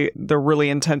 okay, the really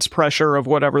intense pressure of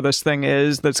whatever this thing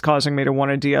is that's causing me to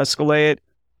want to de-escalate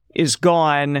is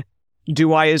gone,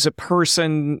 do I as a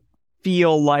person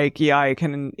feel like, yeah, I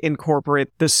can incorporate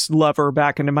this lover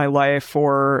back into my life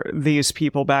or these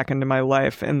people back into my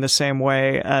life in the same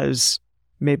way as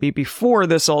maybe before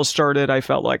this all started, I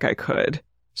felt like I could.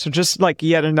 So just like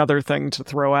yet another thing to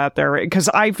throw out there, because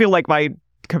I feel like my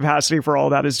capacity for all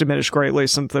that has diminished greatly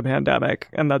since the pandemic.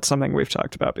 And that's something we've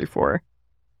talked about before.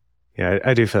 Yeah,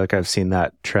 I do feel like I've seen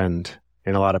that trend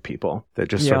in a lot of people, that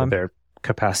just sort of their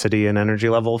capacity and energy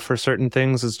level for certain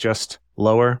things is just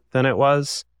lower than it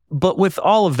was. But with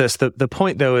all of this, the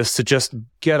point, though, is to just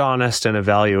get honest and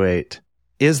evaluate,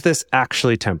 is this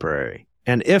actually temporary?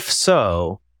 And if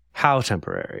so, how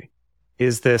temporary?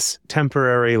 Is this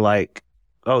temporary like,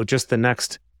 oh, just the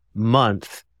next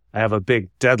month, I have a big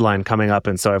deadline coming up,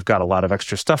 and so I've got a lot of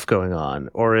extra stuff going on?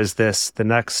 Or is this the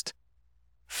next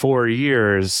 4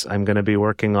 years, I'm going to be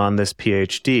working on this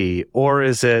PhD? Or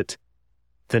is it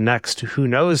the next who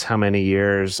knows how many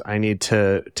years I need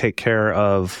to take care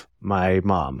of my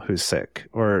mom who's sick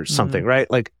or something, right?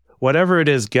 Like whatever it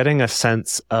is, getting a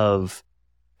sense of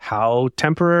how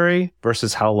temporary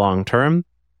versus how long-term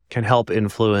can help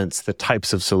influence the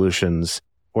types of solutions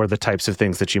or the types of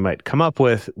things that you might come up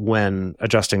with when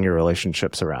adjusting your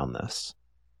relationships around this.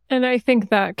 And I think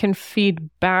that can feed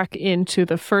back into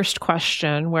the first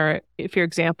question, where if your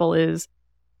example is,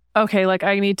 okay, like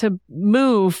I need to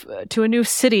move to a new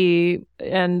city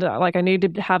and like I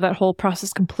need to have that whole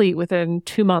process complete within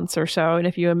 2 months or so. And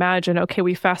if you imagine, okay,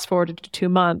 we fast forwarded to 2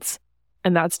 months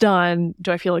and that's done,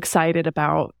 do I feel excited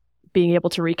about being able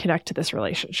to reconnect to this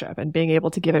relationship and being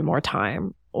able to give it more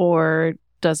time? Or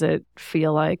does it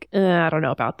feel like, I don't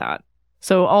know about that?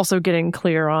 So also getting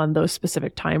clear on those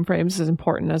specific timeframes is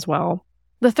important as well.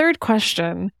 The third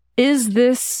question, is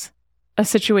this a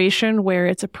situation where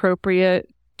it's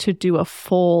appropriate to do a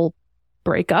full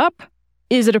breakup?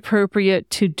 Is it appropriate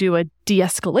to do a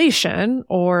de-escalation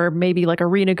or maybe like a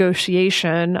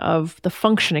renegotiation of the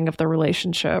functioning of the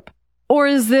relationship? Or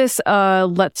is this a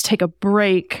let's take a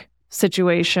break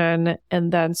situation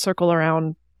and then circle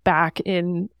around back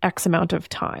in X amount of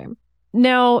time?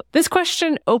 Now, this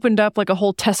question opened up like a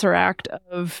whole tesseract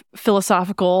of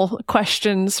philosophical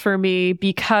questions for me,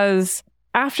 because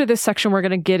after this section, we're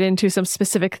going to get into some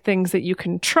specific things that you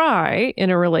can try in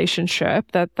a relationship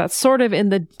that's sort of in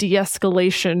the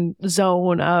de-escalation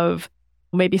zone of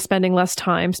maybe spending less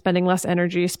time, spending less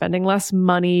energy, spending less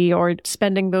money, or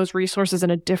spending those resources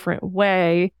in a different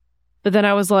way. But then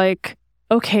I was like,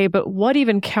 okay, but what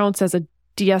even counts as a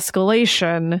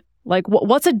de-escalation? Like,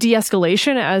 what's a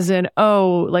de-escalation as in,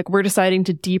 oh, like we're deciding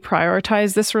to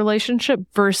deprioritize this relationship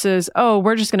versus, oh,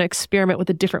 we're just going to experiment with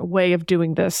a different way of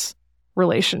doing this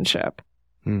relationship.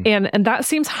 And that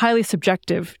seems highly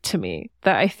subjective to me.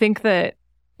 That I think that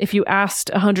if you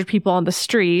asked 100 people on the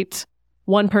street,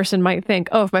 one person might think,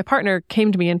 oh, if my partner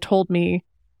came to me and told me,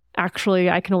 actually,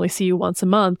 I can only see you once a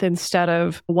month instead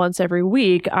of once every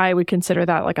week, I would consider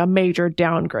that like a major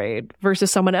downgrade. Versus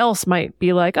someone else might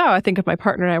be like, oh, I think if my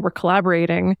partner and I were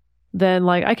collaborating, then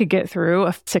like I could get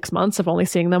through 6 months of only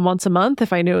seeing them once a month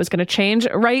if I knew it was going to change,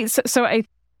 right? So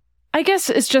I guess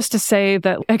it's just to say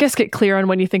that, I guess get clear on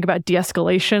when you think about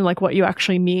de-escalation, like what you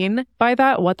actually mean by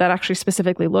that, what that actually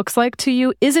specifically looks like to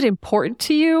you. Is it important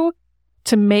to you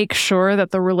to make sure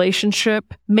that the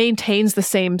relationship maintains the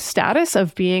same status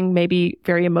of being maybe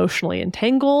very emotionally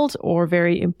entangled or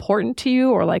very important to you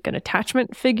or like an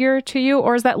attachment figure to you?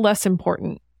 Or is that less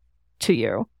important to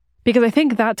you? Because I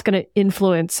think that's going to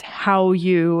influence how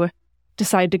you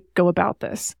decide to go about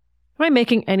this. Am I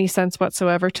making any sense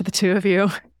whatsoever to the two of you?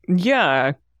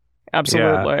 Yeah,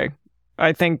 absolutely. Yeah.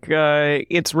 I think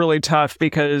it's really tough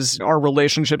because our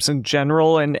relationships in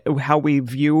general and how we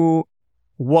view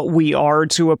what we are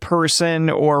to a person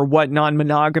or what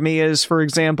non-monogamy is, for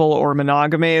example, or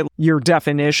monogamy, your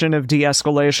definition of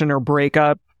de-escalation or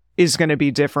breakup is going to be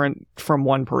different from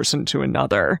one person to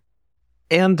another.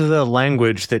 And the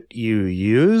language that you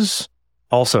use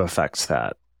also affects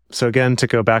that. So again, to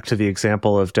go back to the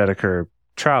example of Dedeker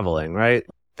traveling, right?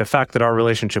 The fact that our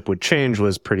relationship would change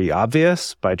was pretty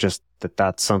obvious by just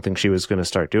that's something she was going to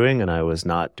start doing, and I was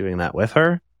not doing that with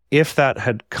her. If that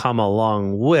had come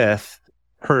along with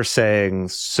her saying,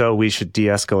 so we should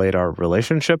de-escalate our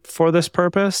relationship for this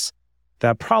purpose,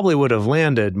 that probably would have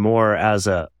landed more as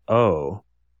a, oh,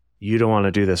 you don't want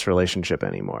to do this relationship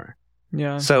anymore.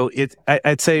 Yeah. So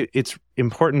I'd say it's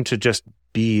important to just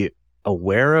be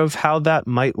aware of how that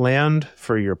might land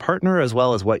for your partner as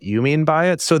well as what you mean by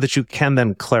it, so that you can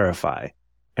then clarify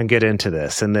and get into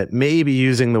this. And that maybe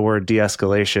using the word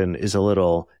de-escalation is a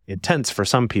little intense for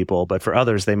some people, but for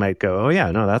others, they might go, oh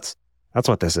yeah, no, that's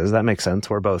what this is. That makes sense.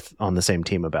 We're both on the same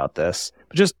team about this.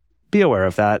 But just be aware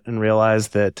of that and realize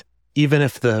that even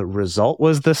if the result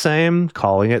was the same,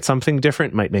 calling it something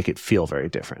different might make it feel very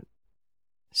different.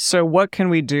 So what can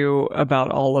we do about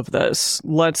all of this?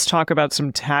 Let's talk about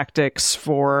some tactics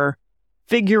for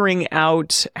figuring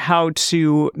out how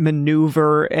to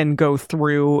maneuver and go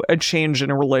through a change in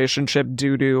a relationship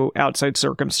due to outside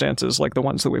circumstances like the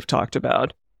ones that we've talked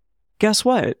about. Guess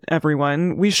what,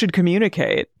 everyone? We should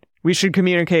communicate. We should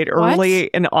communicate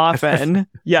early and often.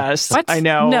 Yes, What? I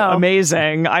know. No.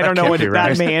 Amazing. I don't know can't what be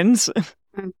right. that means.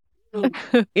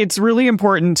 It's really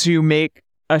important to make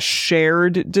a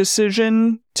shared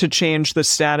decision to change the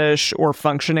status or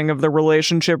functioning of the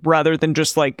relationship rather than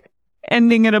just like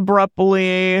ending it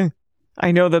abruptly.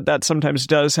 I know that sometimes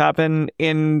does happen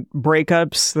in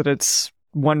breakups, that it's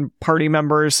one party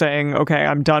member saying, okay,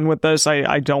 I'm done with this.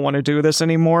 I don't want to do this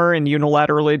anymore, and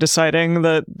unilaterally deciding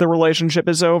that the relationship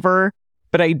is over.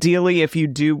 But ideally, if you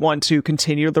do want to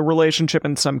continue the relationship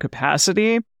in some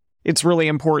capacity, it's really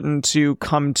important to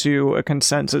come to a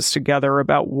consensus together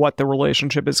about what the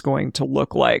relationship is going to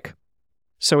look like.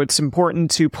 So it's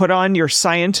important to put on your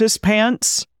scientist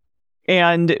pants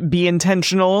and be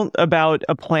intentional about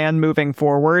a plan moving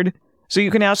forward. So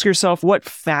you can ask yourself, what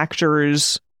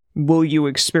factors will you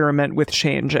experiment with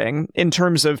changing in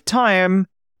terms of time,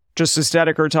 just as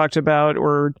Dedeker talked about,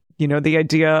 or, the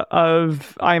idea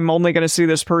of I'm only going to see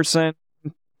this person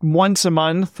once a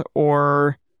month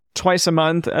or twice a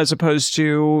month as opposed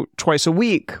to twice a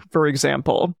week, for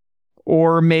example.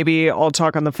 Or maybe I'll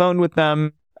talk on the phone with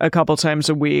them a couple times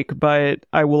a week, but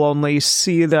I will only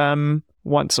see them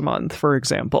once a month, for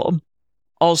example.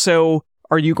 Also,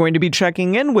 are you going to be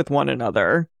checking in with one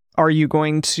another? Are you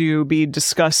going to be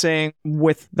discussing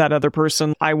with that other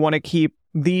person, I want to keep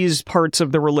these parts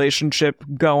of the relationship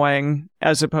going,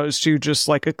 as opposed to just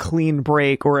like a clean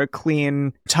break or a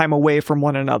clean time away from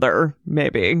one another,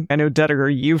 maybe? I know,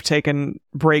 Dedeker, you've taken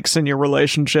breaks in your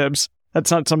relationships.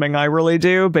 That's not something I really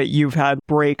do, but you've had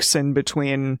breaks in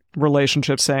between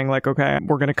relationships saying like, okay,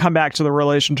 we're going to come back to the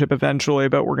relationship eventually,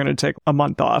 but we're going to take a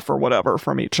month off or whatever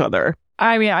from each other.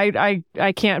 I mean,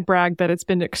 I can't brag that it's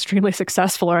been extremely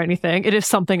successful or anything. It is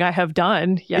something I have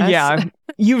done. Yes. Yeah.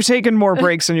 You've taken more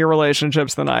breaks in your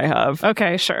relationships than I have.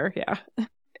 Okay, sure. Yeah.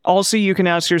 Also, you can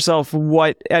ask yourself,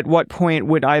 at what point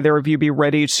would either of you be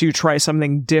ready to try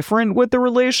something different with the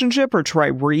relationship or try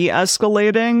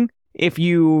re-escalating? If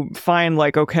you find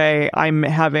like, okay, I'm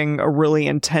having a really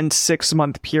intense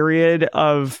 6-month period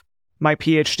of my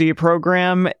PhD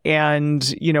program,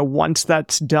 and, once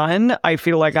that's done, I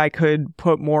feel like I could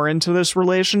put more into this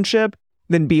relationship,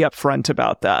 then be upfront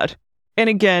about that. And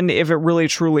again, if it really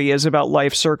truly is about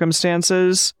life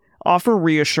circumstances, offer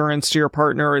reassurance to your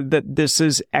partner that this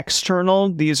is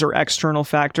external. These are external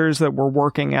factors that we're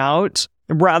working out,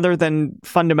 rather than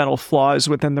fundamental flaws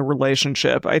within the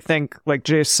relationship. I think, like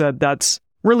Jace said, that's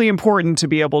really important to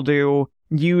be able to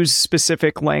use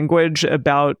specific language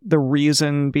about the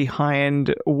reason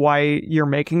behind why you're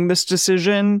making this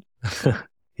decision.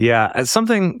 Yeah, it's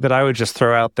something that I would just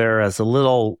throw out there as a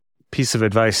little piece of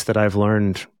advice that I've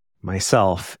learned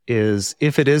myself is,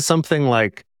 if it is something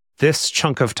like this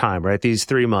chunk of time, right? These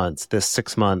 3 months, this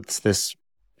 6 months, this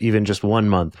even just 1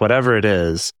 month, whatever it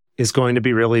is going to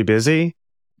be really busy.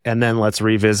 And then let's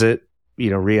revisit,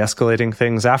 re-escalating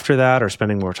things after that or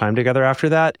spending more time together after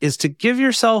that, is to give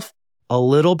yourself a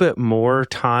little bit more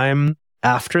time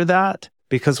after that.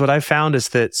 Because what I found is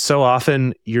that so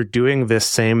often you're doing this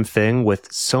same thing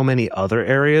with so many other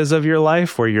areas of your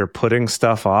life where you're putting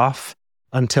stuff off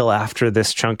until after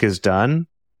this chunk is done.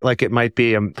 Like it might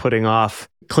be I'm putting off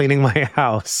cleaning my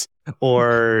house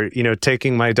or,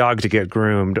 taking my dog to get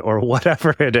groomed or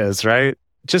whatever it is, right?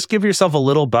 Just give yourself a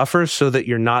little buffer so that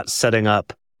you're not setting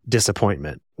up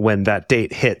disappointment when that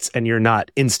date hits and you're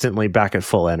not instantly back at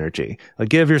full energy. Like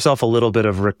give yourself a little bit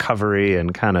of recovery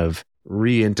and kind of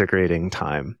reintegrating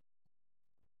time.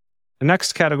 The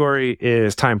next category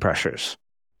is time pressures.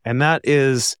 And that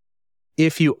is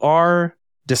if you are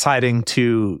deciding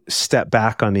to step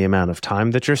back on the amount of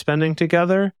time that you're spending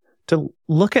together, to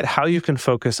look at how you can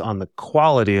focus on the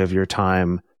quality of your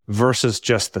time versus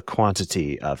just the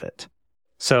quantity of it.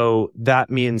 So that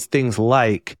means things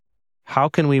like, how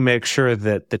can we make sure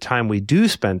that the time we do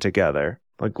spend together,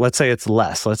 like let's say it's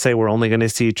less, let's say we're only going to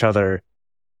see each other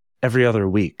every other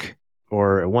week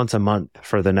or once a month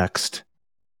for the next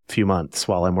few months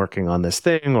while I'm working on this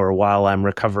thing or while I'm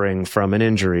recovering from an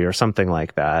injury or something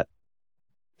like that,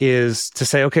 is to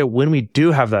say, okay, when we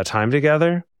do have that time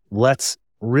together, let's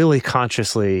really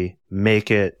consciously make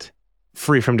it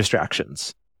free from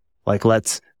distractions. Like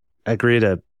let's agree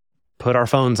to put our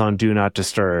phones on do not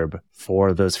disturb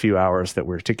for those few hours that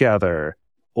we're together,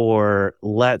 or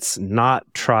let's not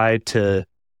try to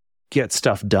get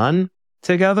stuff done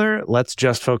together. Let's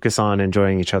just focus on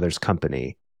enjoying each other's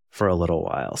company for a little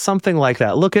while. Something like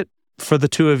that. Look at, for the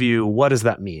two of you, what does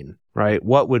that mean, right?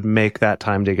 What would make that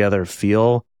time together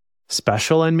feel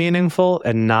special and meaningful,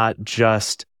 and not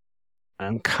just,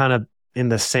 I'm kind of in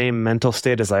the same mental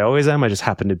state as I always am. I just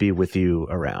happen to be with you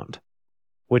around,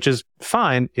 which is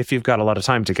fine if you've got a lot of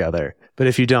time together. But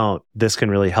if you don't, this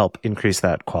can really help increase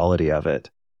that quality of it.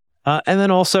 And then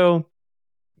also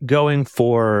going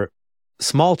for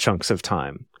small chunks of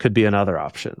time could be another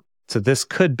option. So this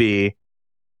could be,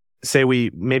 say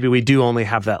maybe we do only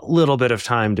have that little bit of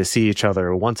time to see each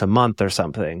other once a month or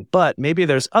something, but maybe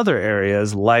there's other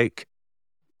areas like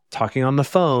talking on the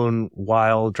phone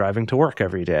while driving to work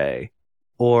every day,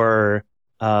 or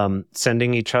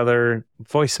sending each other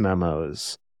voice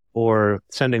memos, or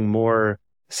sending more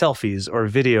selfies or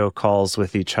video calls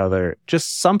with each other.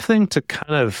 Just something to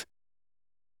kind of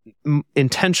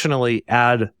intentionally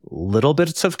add little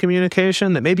bits of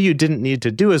communication that maybe you didn't need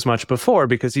to do as much before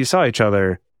because you saw each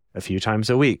other a few times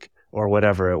a week or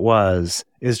whatever it was,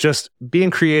 is just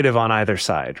being creative on either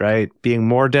side, right? Being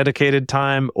more dedicated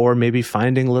time, or maybe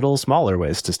finding little smaller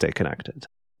ways to stay connected.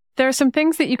 There are some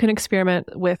things that you can experiment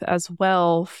with as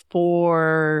well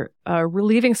for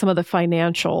relieving some of the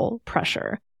financial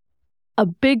pressure. A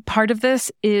big part of this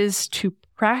is to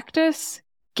practice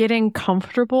getting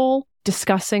comfortable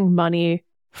discussing money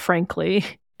frankly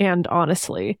and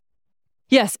honestly.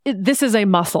 Yes, this is a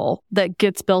muscle that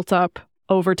gets built up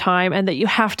over time and that you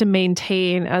have to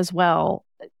maintain as well.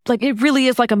 Like, it really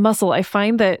is like a muscle. I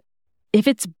find that if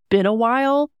it's been a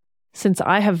while since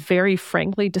I have very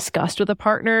frankly discussed with a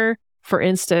partner, for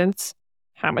instance,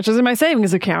 how much is in my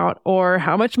savings account or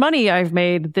how much money I've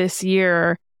made this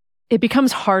year, it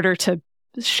becomes harder to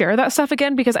share that stuff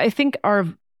again, because I think our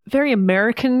very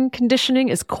American conditioning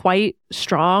is quite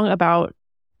strong about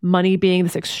money being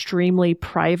this extremely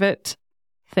private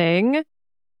thing.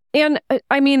 And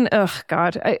I mean,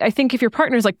 I think if your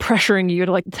partner's like pressuring you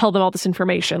to like tell them all this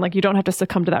information, like you don't have to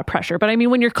succumb to that pressure. But I mean,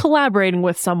 when you're collaborating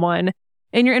with someone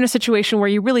and you're in a situation where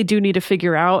you really do need to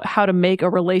figure out how to make a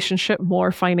relationship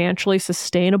more financially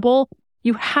sustainable,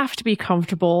 you have to be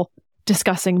comfortable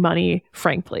discussing money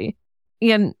frankly,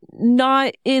 and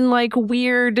not in like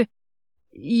weird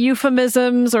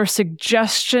euphemisms or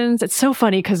suggestions. It's so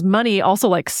funny because money, also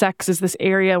like sex, is this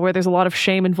area where there's a lot of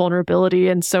shame and vulnerability.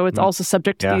 And so it's also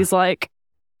subject to these like,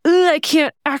 I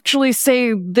can't actually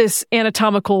say this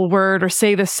anatomical word or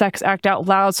say this sex act out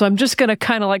loud. So I'm just going to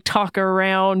kind of like talk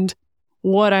around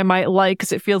what I might like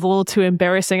because it feels a little too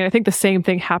embarrassing. And I think the same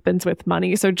thing happens with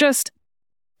money. So just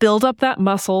build up that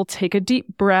muscle, take a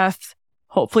deep breath.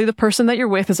 Hopefully the person that you're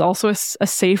with is also a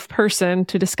safe person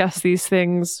to discuss these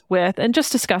things with, and just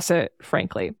discuss it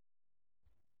frankly.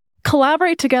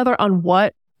 Collaborate together on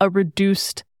what a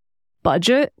reduced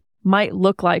budget might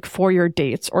look like for your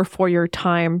dates or for your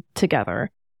time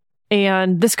together.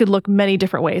 And this could look many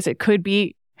different ways. It could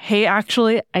be, hey,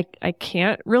 actually, I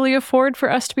can't really afford for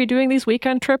us to be doing these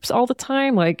weekend trips all the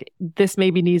time. Like, this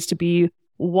maybe needs to be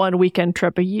one weekend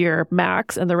trip a year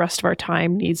max, and the rest of our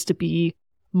time needs to be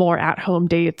more at-home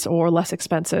dates or less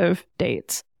expensive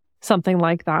dates, something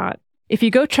like that. If you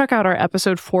go check out our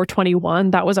episode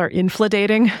 421, that was our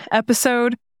infladating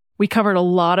episode. We covered a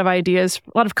lot of ideas,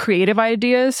 a lot of creative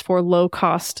ideas for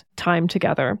low-cost time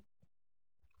together.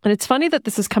 And it's funny that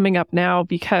this is coming up now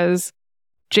because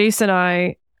Jace and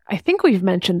I think we've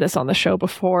mentioned this on the show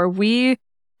before. We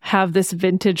have this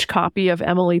vintage copy of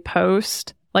Emily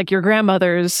Post, like your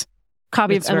grandmother's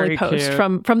copy of Emily Post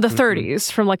from the 30s,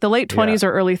 from like the late 20s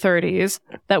or early 30s,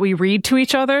 that we read to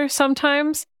each other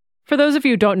sometimes. For those of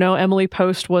you who don't know, Emily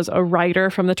Post was a writer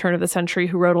from the turn of the century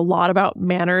who wrote a lot about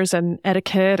manners and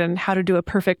etiquette and how to do a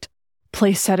perfect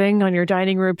place setting on your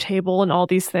dining room table and all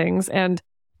these things. And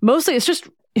mostly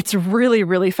it's really,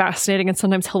 really fascinating and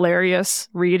sometimes hilarious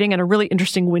reading, and a really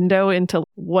interesting window into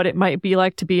what it might be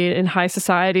like to be in high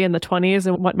society in the 20s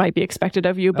and what might be expected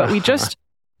of you. But we just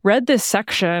read this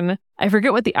section. I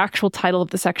forget what the actual title of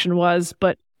the section was,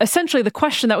 but essentially the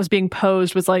question that was being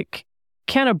posed was like,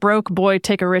 can a broke boy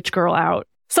take a rich girl out?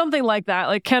 Something like that.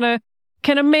 Like, can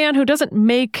a man who doesn't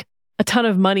make a ton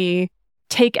of money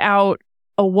take out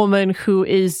a woman who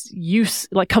is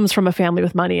comes from a family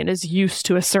with money and is used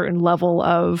to a certain level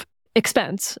of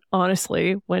expense,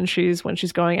 honestly, when she's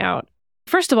going out?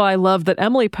 First of all, I love that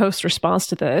Emily Post's response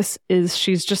to this is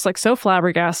she's just like so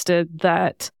flabbergasted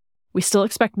that we still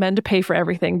expect men to pay for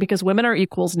everything because women are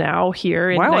equals now here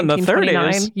in 1929.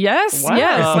 In the 30s. Yes, wow.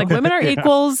 Yes. Like, women are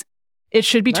equals. It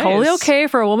should be totally okay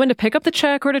for a woman to pick up the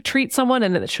check or to treat someone,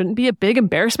 and it shouldn't be a big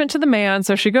embarrassment to the man.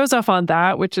 So she goes off on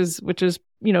that, which is,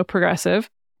 progressive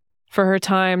for her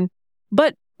time.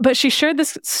 But she shared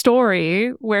this story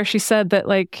where she said that,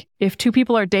 like, if two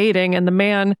people are dating and the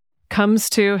man comes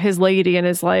to his lady and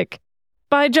is like,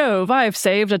 by Jove, I've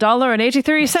saved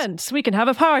 $1.83. We can have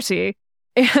a party.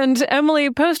 And Emily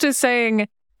Post is saying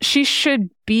she should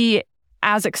be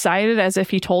as excited as if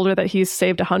he told her that he's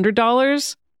saved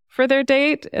 $100 for their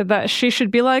date, that she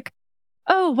should be like,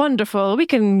 oh, wonderful. We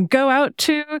can go out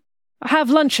to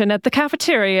have luncheon at the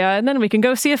cafeteria and then we can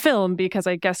go see a film, because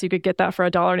I guess you could get that for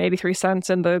 $1.83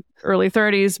 in the early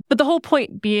 30s. But the whole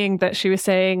point being that she was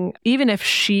saying, even if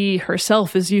she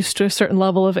herself is used to a certain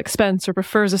level of expense or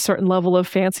prefers a certain level of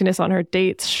fanciness on her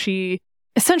dates, she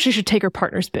essentially should take her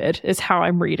partner's bid, is how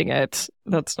I'm reading it.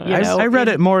 That's nice. I read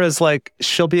it more as like,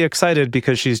 she'll be excited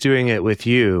because she's doing it with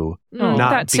you,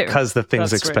 not because the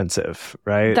thing's expensive,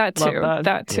 right? That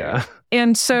too. Yeah.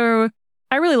 And so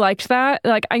I really liked that.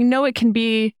 Like, I know it can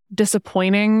be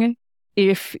disappointing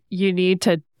if you need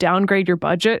to downgrade your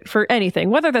budget for anything,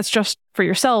 whether that's just for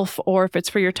yourself or if it's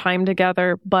for your time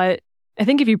together. But I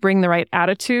think if you bring the right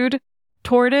attitude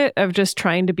toward it, of just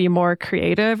trying to be more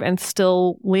creative and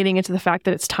still leaning into the fact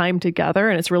that it's time together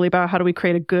and it's really about how do we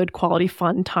create a good quality,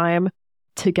 fun time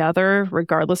together,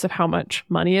 regardless of how much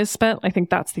money is spent, I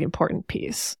think that's the important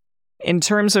piece. In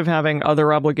terms of having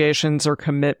other obligations or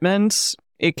commitments,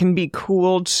 it can be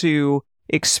cool to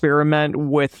experiment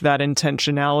with that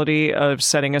intentionality of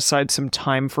setting aside some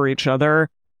time for each other.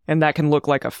 And that can look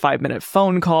like a 5-minute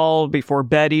phone call before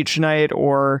bed each night,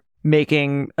 or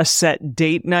making a set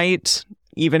date night,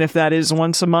 even if that is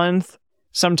once a month.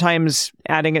 Sometimes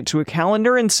adding it to a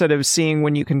calendar instead of seeing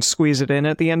when you can squeeze it in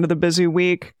at the end of the busy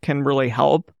week can really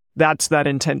help. That's that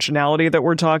intentionality that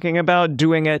we're talking about,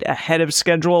 doing it ahead of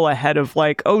schedule, ahead of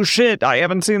like, oh shit, I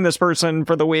haven't seen this person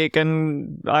for the week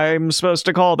and I'm supposed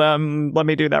to call them. Let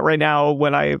me do that right now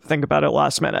when I think about it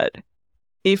last minute.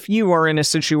 If you are in a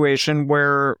situation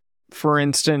where, for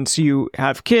instance, you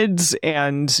have kids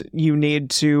and you need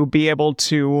to be able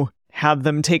to have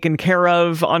them taken care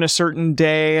of on a certain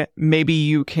day, maybe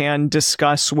you can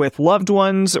discuss with loved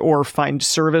ones or find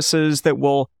services that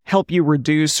will help you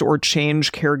reduce or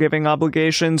change caregiving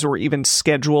obligations, or even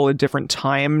schedule a different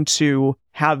time to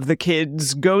have the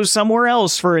kids go somewhere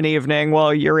else for an evening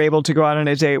while you're able to go out on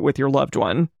a date with your loved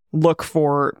one. Look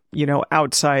for,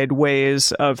 outside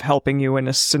ways of helping you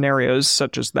in scenarios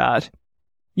such as that.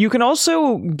 You can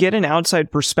also get an outside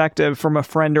perspective from a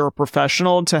friend or a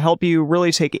professional to help you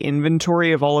really take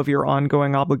inventory of all of your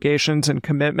ongoing obligations and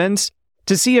commitments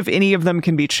to see if any of them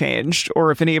can be changed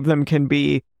or if any of them can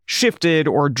be shifted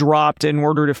or dropped in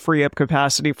order to free up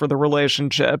capacity for the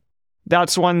relationship.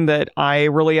 That's one that I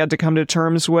really had to come to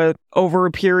terms with over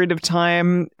a period of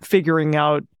time, figuring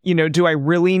out, do I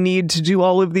really need to do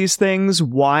all of these things?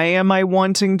 Why am I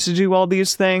wanting to do all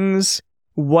these things?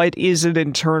 What is it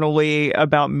internally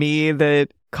about me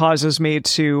that causes me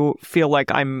to feel like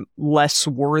I'm less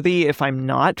worthy if I'm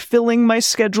not filling my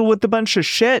schedule with a bunch of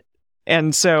shit?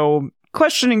 And so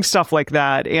questioning stuff like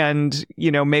that, and,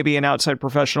 maybe an outside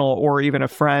professional or even a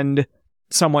friend,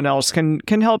 someone else can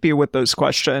help you with those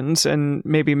questions and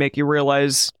maybe make you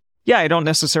realize, yeah, I don't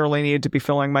necessarily need to be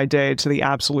filling my day to the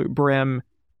absolute brim.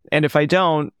 And if I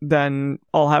don't, then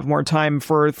I'll have more time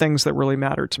for things that really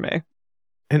matter to me.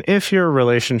 And if your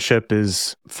relationship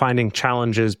is finding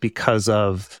challenges because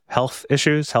of health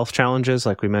issues, health challenges,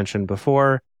 like we mentioned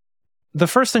before, the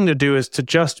first thing to do is to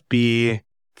just be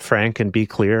frank and be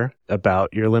clear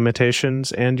about your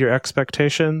limitations and your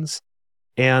expectations.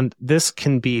 And this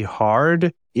can be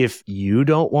hard if you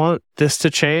don't want this to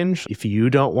change, if you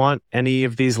don't want any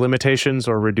of these limitations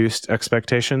or reduced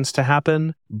expectations to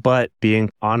happen. But being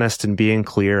honest and being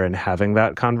clear and having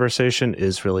that conversation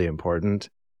is really important.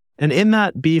 And in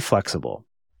that, be flexible.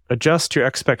 Adjust your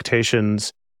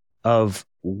expectations of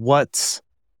what's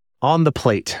on the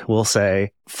plate, we'll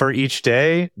say, for each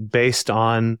day based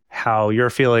on how you're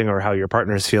feeling or how your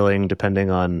partner's feeling, depending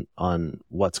on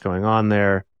what's going on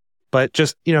there. But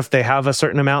just, if they have a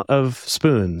certain amount of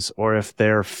spoons, or if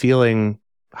they're feeling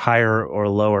higher or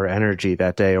lower energy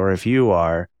that day, or if you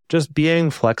are, just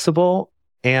being flexible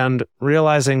and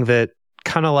realizing that,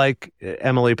 kind of like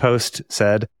Emily Post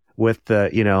said, with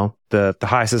the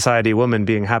high society woman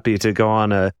being happy to go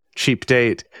on a cheap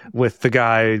date with the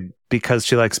guy because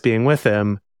she likes being with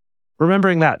him,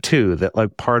 remembering that too, that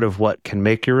like part of what can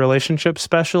make your relationship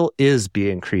special is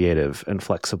being creative and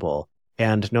flexible.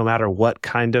 And no matter what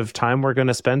kind of time we're going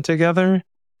to spend together,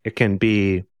 it can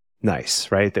be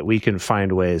nice, right? That we can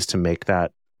find ways to make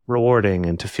that rewarding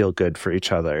and to feel good for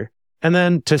each other. And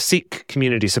then to seek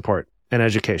community support and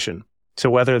education. So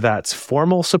whether that's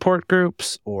formal support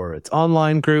groups or it's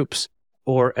online groups,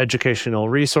 or educational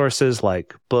resources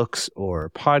like books or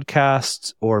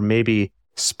podcasts, or maybe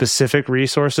specific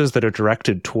resources that are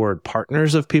directed toward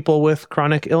partners of people with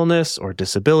chronic illness or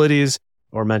disabilities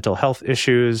or mental health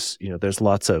issues. There's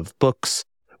lots of books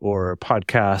or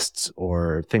podcasts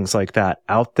or things like that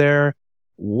out there.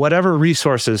 Whatever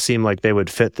resources seem like they would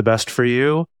fit the best for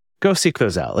you, go seek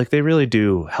those out. Like, they really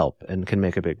do help and can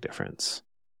make a big difference.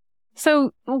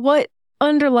 So what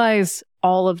underlies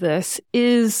all of this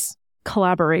is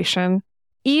collaboration.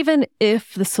 Even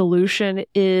if the solution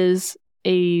is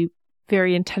a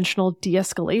very intentional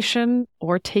de-escalation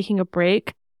or taking a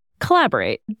break,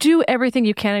 collaborate. Do everything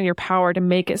you can in your power to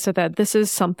make it so that this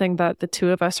is something that the two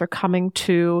of us are coming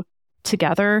to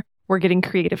together. We're getting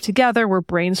creative together. We're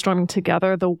brainstorming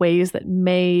together the ways that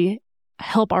may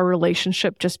help our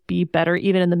relationship just be better,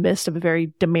 even in the midst of a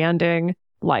very demanding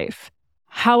life.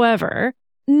 However,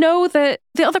 know that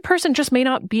the other person just may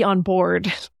not be on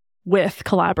board with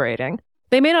collaborating.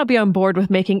 They may not be on board with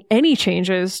making any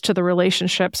changes to the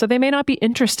relationship, so they may not be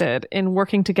interested in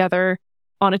working together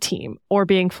on a team or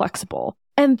being flexible.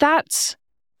 And that's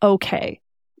okay.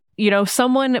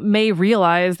 Someone may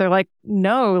realize they're like,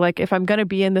 no, like, if I'm going to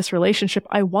be in this relationship,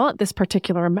 I want this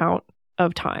particular amount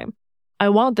of time. I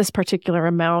want this particular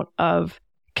amount of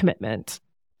commitment.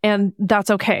 And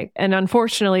that's okay. And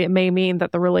unfortunately, it may mean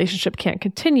that the relationship can't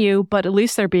continue, but at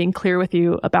least they're being clear with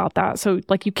you about that. So,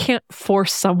 like, you can't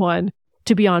force someone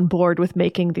to be on board with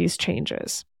making these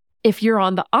changes. If you're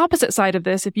on the opposite side of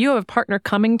this, if you have a partner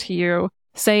coming to you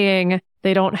saying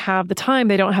they don't have the time,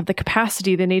 they don't have the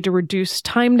capacity, they need to reduce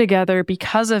time together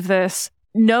because of this,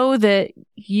 know that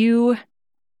you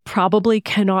probably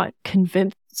cannot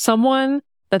convince someone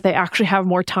that they actually have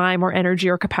more time or energy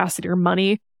or capacity or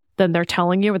money than they're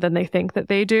telling you or than they think that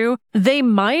they do. They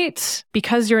might,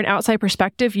 because you're an outside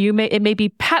perspective, it may be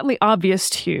patently obvious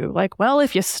to you, like, well,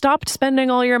 if you stopped spending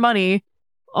all your money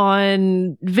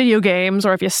on video games,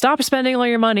 or if you stopped spending all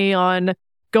your money on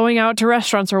going out to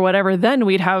restaurants or whatever, then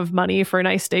we'd have money for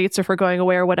nice dates or for going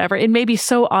away or whatever. It may be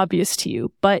so obvious to you,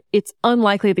 but it's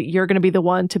unlikely that you're going to be the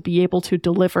one to be able to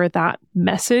deliver that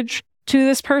message to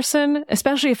this person,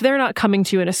 especially if they're not coming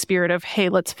to you in a spirit of, hey,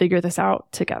 let's figure this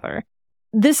out together.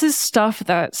 This is stuff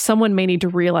that someone may need to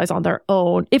realize on their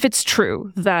own, if it's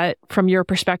true that from your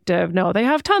perspective, no, they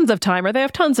have tons of time or they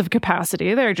have tons of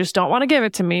capacity, they just don't want to give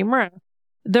it to me.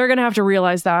 They're going to have to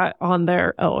realize that on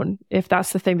their own if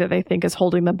that's the thing that they think is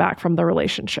holding them back from the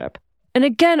relationship. And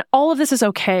again, all of this is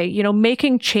okay.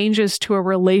 Making changes to a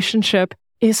relationship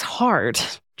is hard.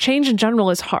 Change in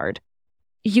general is hard.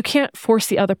 You can't force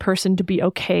the other person to be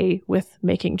okay with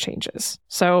making changes.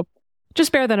 So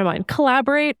just bear that in mind.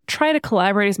 Collaborate. Try to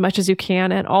collaborate as much as you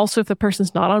can. And also, if the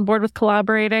person's not on board with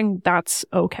collaborating, that's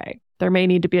okay. There may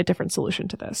need to be a different solution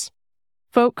to this.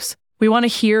 Folks, we want to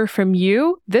hear from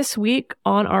you this week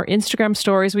on our Instagram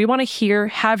stories. We want to hear,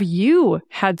 have you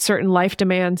had certain life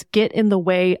demands get in the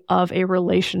way of a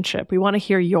relationship? We want to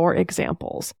hear your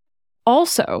examples.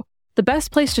 Also, the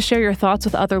best place to share your thoughts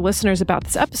with other listeners about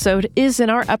this episode is in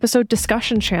our episode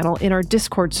discussion channel in our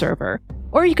Discord server,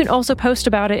 or you can also post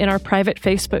about it in our private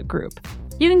Facebook group.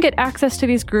 You can get access to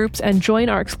these groups and join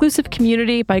our exclusive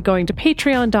community by going to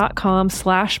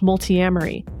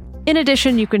patreon.com/multiamory. In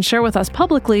addition, you can share with us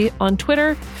publicly on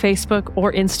Twitter, Facebook,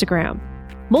 or Instagram.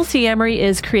 Multiamory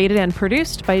is created and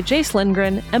produced by Jace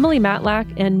Lindgren, Emily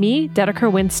Matlack, and me,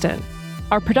 Dedeker Winston.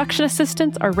 Our production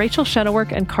assistants are Rachel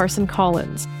Shennework and Carson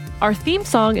Collins. Our theme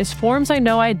song is Forms I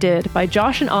Know I Did by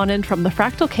Josh and Anand from the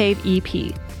Fractal Cave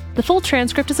EP. The full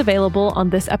transcript is available on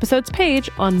this episode's page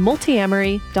on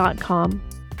multiamory.com.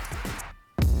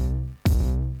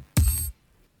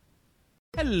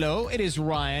 Hello, it is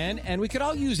Ryan, and we could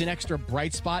all use an extra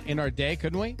bright spot in our day,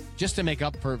 couldn't we? Just to make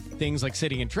up for things like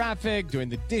sitting in traffic, doing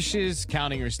the dishes,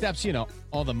 counting your steps,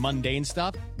 all the mundane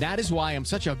stuff. That is why I'm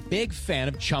such a big fan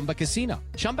of Chumba Casino.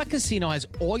 Chumba Casino has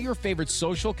all your favorite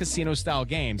social casino-style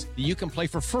games that you can play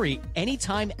for free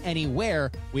anytime,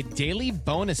 anywhere with daily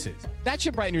bonuses. That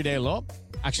should brighten your day a little.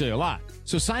 Actually, a lot.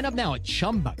 So sign up now at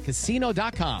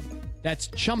ChumbaCasino.com. That's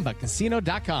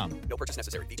ChumbaCasino.com. No purchase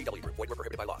necessary. VGW Group. Void where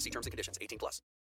prohibited by law. See terms and conditions. 18+.